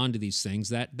signing on to these things.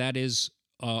 That is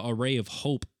a ray of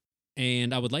hope,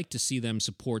 and I would like to see them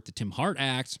support the Tim Hart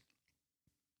Act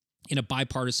in a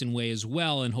bipartisan way as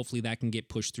well, and hopefully that can get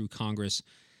pushed through Congress.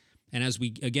 And as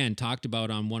we, again, talked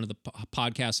about on one of the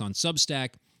podcasts on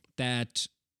Substack, that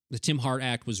the Tim Hart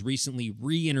Act was recently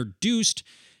reintroduced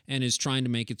and is trying to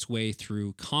make its way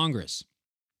through Congress.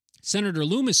 Senator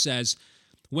Loomis says,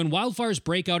 when wildfires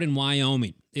break out in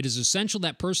Wyoming, it is essential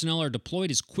that personnel are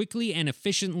deployed as quickly and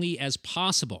efficiently as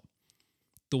possible.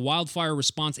 The Wildfire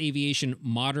Response Aviation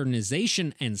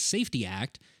Modernization and Safety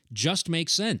Act just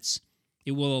makes sense.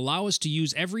 It will allow us to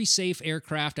use every safe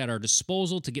aircraft at our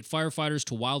disposal to get firefighters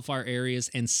to wildfire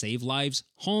areas and save lives,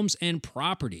 homes, and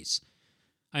properties.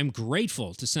 I'm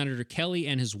grateful to Senator Kelly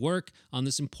and his work on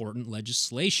this important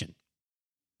legislation.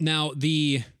 Now,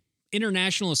 the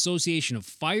International Association of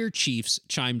Fire Chiefs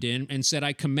chimed in and said,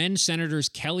 I commend Senators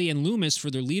Kelly and Loomis for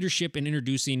their leadership in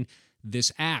introducing this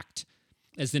act.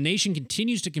 As the nation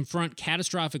continues to confront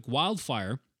catastrophic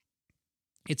wildfire,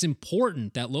 it's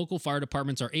important that local fire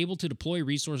departments are able to deploy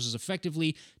resources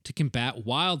effectively to combat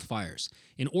wildfires.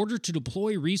 In order to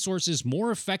deploy resources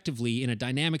more effectively in a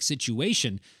dynamic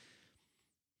situation,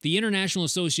 the International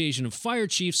Association of Fire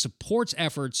Chiefs supports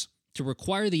efforts to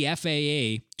require the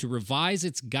FAA to revise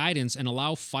its guidance and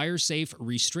allow fire-safe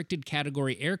restricted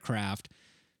category aircraft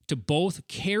to both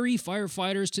carry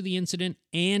firefighters to the incident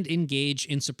and engage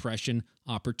in suppression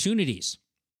opportunities.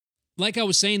 Like I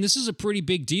was saying, this is a pretty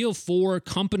big deal for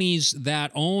companies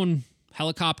that own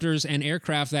helicopters and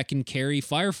aircraft that can carry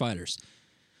firefighters.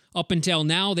 Up until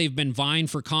now, they've been vying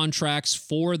for contracts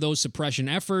for those suppression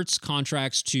efforts,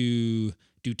 contracts to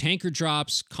do tanker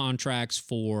drops, contracts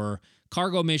for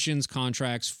cargo missions,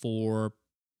 contracts for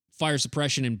fire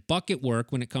suppression and bucket work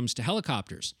when it comes to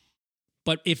helicopters.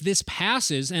 But if this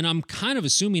passes, and I'm kind of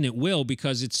assuming it will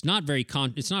because it's not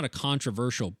it's not a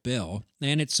controversial bill,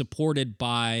 and it's supported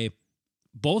by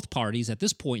both parties at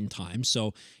this point in time,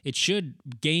 so it should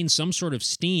gain some sort of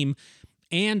steam,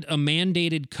 and a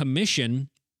mandated commission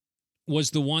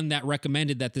was the one that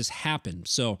recommended that this happen.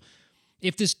 So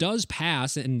if this does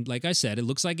pass, and like I said, it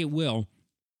looks like it will,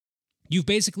 you've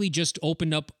basically just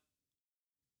opened up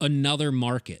another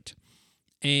market.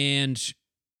 And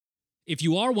if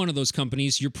you are one of those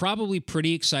companies, you're probably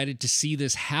pretty excited to see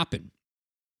this happen.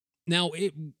 Now,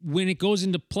 when it goes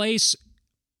into place,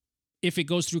 if it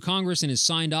goes through Congress and is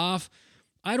signed off,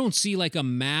 I don't see like a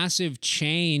massive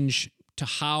change to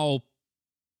how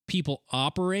people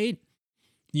operate.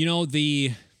 You know,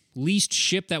 the leased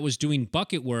ship that was doing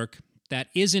bucket work that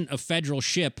isn't a federal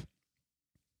ship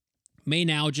may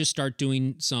now just start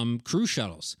doing some cruise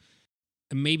shuttles.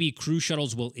 And maybe cruise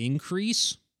shuttles will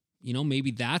increase. You know, maybe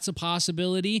that's a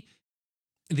possibility.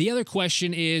 The other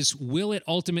question is, will it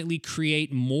ultimately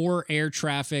create more air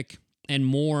traffic and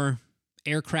more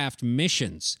aircraft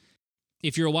missions?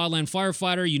 If you're a wildland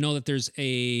firefighter, you know that there's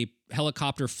a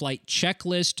helicopter flight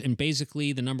checklist, and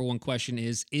basically the number one question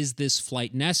is this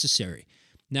flight necessary?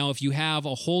 Now, if you have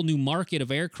a whole new market of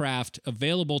aircraft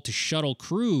available to shuttle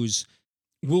crews,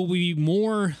 will we be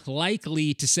more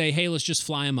likely to say, hey, let's just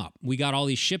fly them up? We got all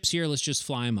these ships here, let's just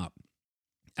fly them up.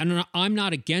 And I'm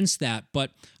not against that,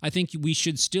 but I think we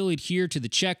should still adhere to the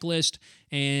checklist,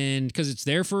 and because it's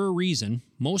there for a reason.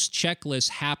 Most checklists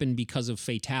happen because of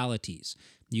fatalities.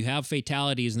 You have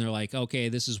fatalities, and they're like, okay,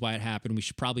 this is why it happened. We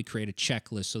should probably create a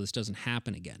checklist so this doesn't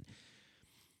happen again.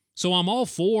 So I'm all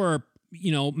for,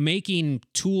 you know, making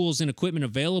tools and equipment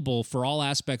available for all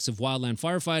aspects of wildland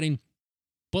firefighting,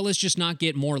 but let's just not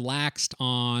get more laxed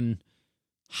on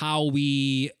how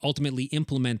we ultimately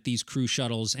implement these crew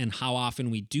shuttles and how often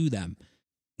we do them.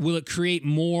 Will it create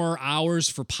more hours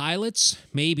for pilots?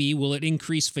 Maybe. Will it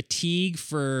increase fatigue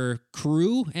for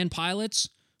crew and pilots?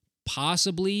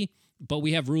 Possibly, but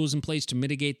we have rules in place to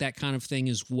mitigate that kind of thing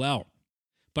as well.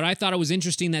 But I thought it was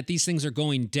interesting that these things are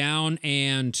going down,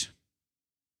 and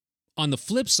on the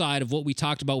flip side of what we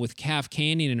talked about with Calf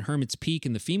Canyon and Hermits Peak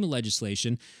and the FEMA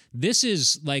legislation, this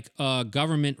is like a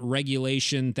government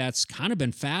regulation that's kind of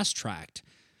been fast-tracked.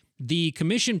 The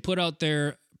commission put out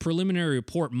their preliminary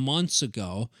report months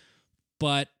ago,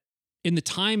 but in the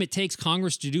time it takes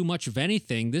Congress to do much of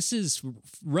anything, this is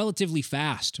relatively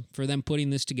fast for them putting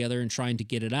this together and trying to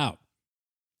get it out.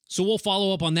 So we'll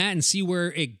follow up on that and see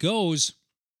where it goes.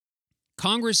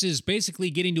 Congress is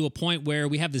basically getting to a point where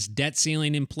we have this debt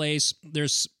ceiling in place.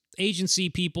 There's agency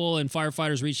people and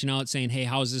firefighters reaching out saying, hey,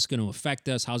 how is this going to affect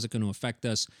us? How's it going to affect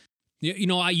us? You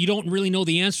know, you don't really know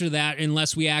the answer to that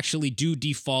unless we actually do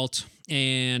default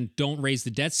and don't raise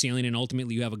the debt ceiling, and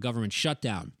ultimately you have a government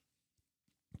shutdown.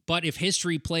 But if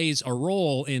history plays a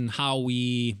role in how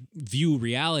we view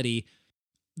reality,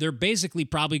 they're basically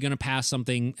probably going to pass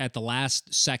something at the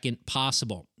last second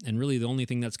possible. And really the only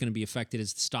thing that's going to be affected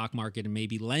is the stock market and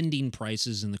maybe lending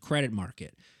prices in the credit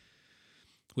market,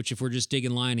 which if we're just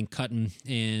digging line and cutting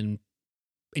and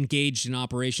engaged in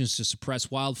operations to suppress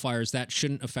wildfires, that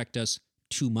shouldn't affect us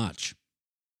too much.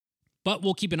 But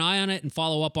we'll keep an eye on it and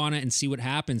follow up on it and see what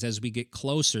happens as we get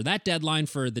closer. That deadline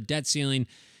for the debt ceiling,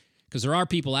 because there are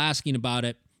people asking about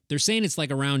it, they're saying it's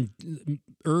like around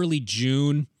early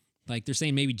June. Like they're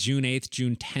saying maybe June 8th,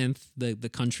 June 10th, the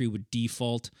country would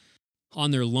default on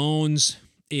their loans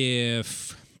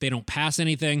if they don't pass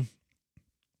anything.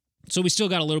 So we still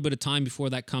got a little bit of time before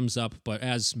that comes up. But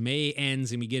as May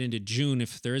ends and we get into June,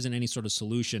 if there isn't any sort of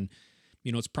solution,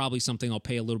 you know, it's probably something I'll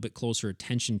pay a little bit closer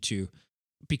attention to,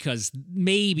 because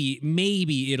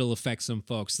maybe it'll affect some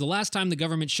folks. The last time the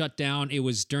government shut down, it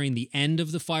was during the end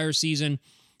of the fire season.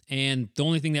 And the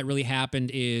only thing that really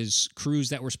happened is crews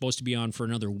that were supposed to be on for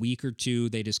another week or two,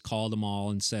 they just called them all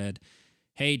and said,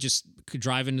 hey, just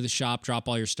drive into the shop, drop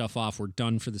all your stuff off. We're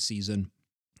done for the season.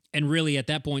 And really, at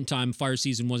that point in time, fire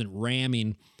season wasn't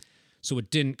ramming, so it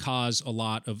didn't cause a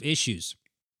lot of issues.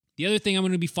 The other thing I'm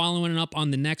going to be following up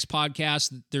on the next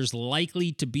podcast, there's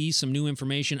likely to be some new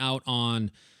information out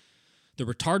on the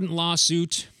retardant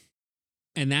lawsuit,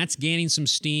 and that's gaining some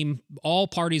steam. All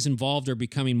parties involved are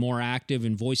becoming more active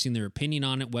in voicing their opinion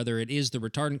on it, whether it is the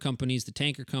retardant companies, the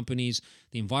tanker companies,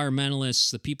 the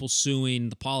environmentalists, the people suing,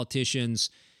 the politicians.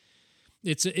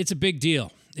 It's a big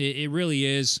deal. It really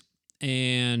is.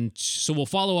 And so we'll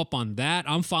follow up on that.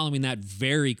 I'm following that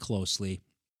very closely.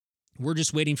 We're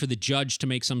just waiting for the judge to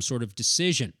make some sort of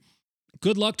decision.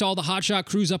 Good luck to all the hotshot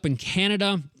crews up in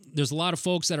Canada. There's a lot of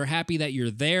folks that are happy that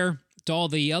you're there. To all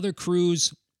the other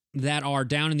crews that are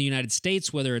down in the United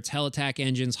States, whether it's hell attack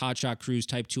engines, hotshot crews,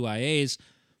 Type 2 IAs,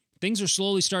 things are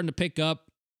slowly starting to pick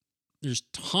up. There's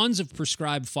tons of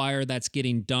prescribed fire that's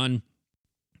getting done.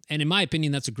 And in my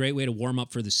opinion, that's a great way to warm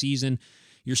up for the season.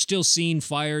 You're still seeing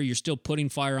fire. You're still putting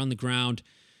fire on the ground.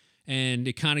 And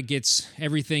it kind of gets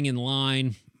everything in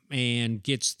line and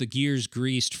gets the gears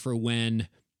greased for when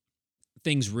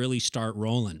things really start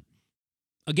rolling.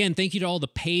 Again, thank you to all the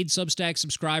paid Substack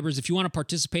subscribers. If you want to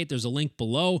participate, there's a link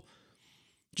below.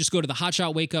 Just go to the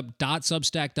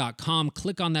hotshotwakeup.substack.com,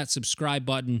 click on that subscribe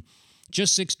button,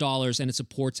 just $6, and it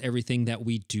supports everything that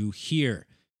we do here.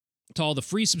 To all the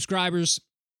free subscribers,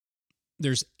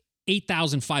 there's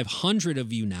 8,500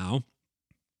 of you now,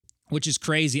 which is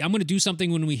crazy. I'm going to do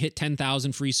something when we hit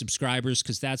 10,000 free subscribers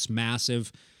because that's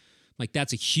massive. Like,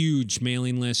 that's a huge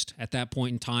mailing list at that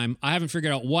point in time. I haven't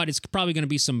figured out what. It's probably going to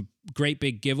be some great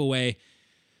big giveaway.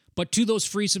 But to those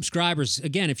free subscribers,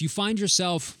 again, if you find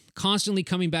yourself constantly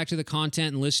coming back to the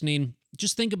content and listening,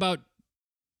 just think about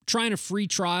trying a free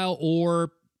trial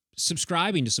or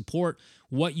subscribing to support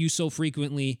what you so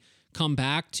frequently come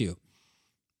back to.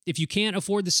 If you can't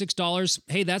afford the $6,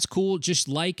 hey, that's cool. Just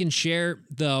like and share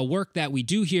the work that we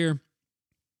do here.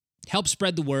 Help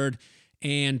spread the word,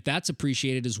 and that's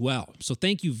appreciated as well. So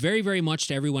thank you very, very much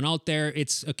to everyone out there.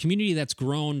 It's a community that's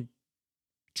grown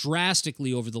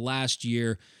drastically over the last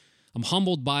year. I'm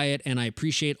humbled by it, and I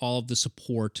appreciate all of the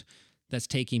support that's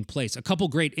taking place. A couple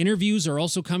great interviews are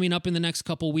also coming up in the next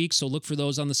couple weeks, so look for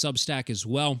those on the Substack as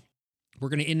well. We're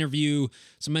going to interview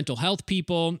some mental health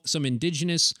people, some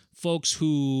indigenous folks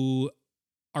who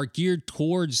are geared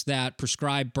towards that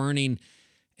prescribed burning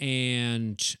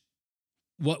and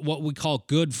what we call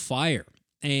good fire.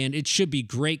 And it should be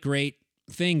great, great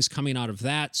things coming out of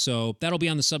that. So that'll be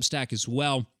on the Substack as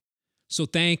well. So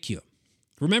thank you.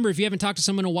 Remember, if you haven't talked to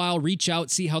someone in a while, reach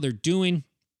out, see how they're doing.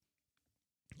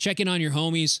 Check in on your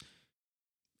homies.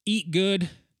 Eat good.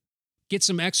 Get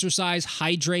some exercise.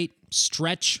 Hydrate.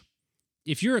 Stretch.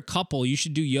 If you're a couple, you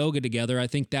should do yoga together. I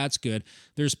think that's good.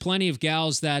 There's plenty of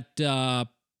gals that I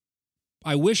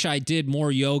wish I did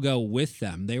more yoga with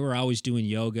them. They were always doing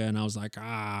yoga, and I was like,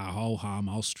 ho-hum,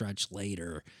 I'll stretch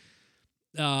later.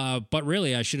 But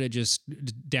really, I should have just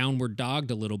downward dogged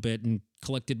a little bit and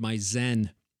collected my zen.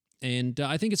 And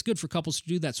I think it's good for couples to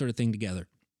do that sort of thing together.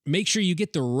 Make sure you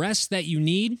get the rest that you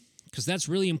need, because that's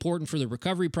really important for the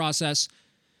recovery process.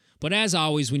 But as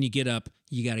always, when you get up,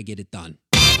 you got to get it done.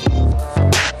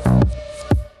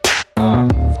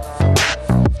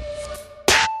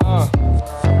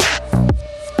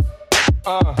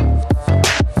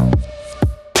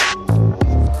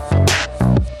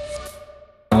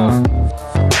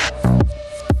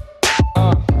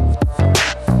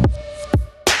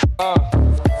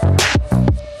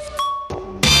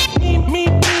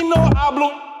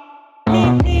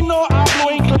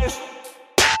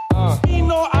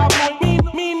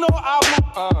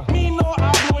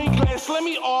 Let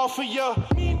me offer you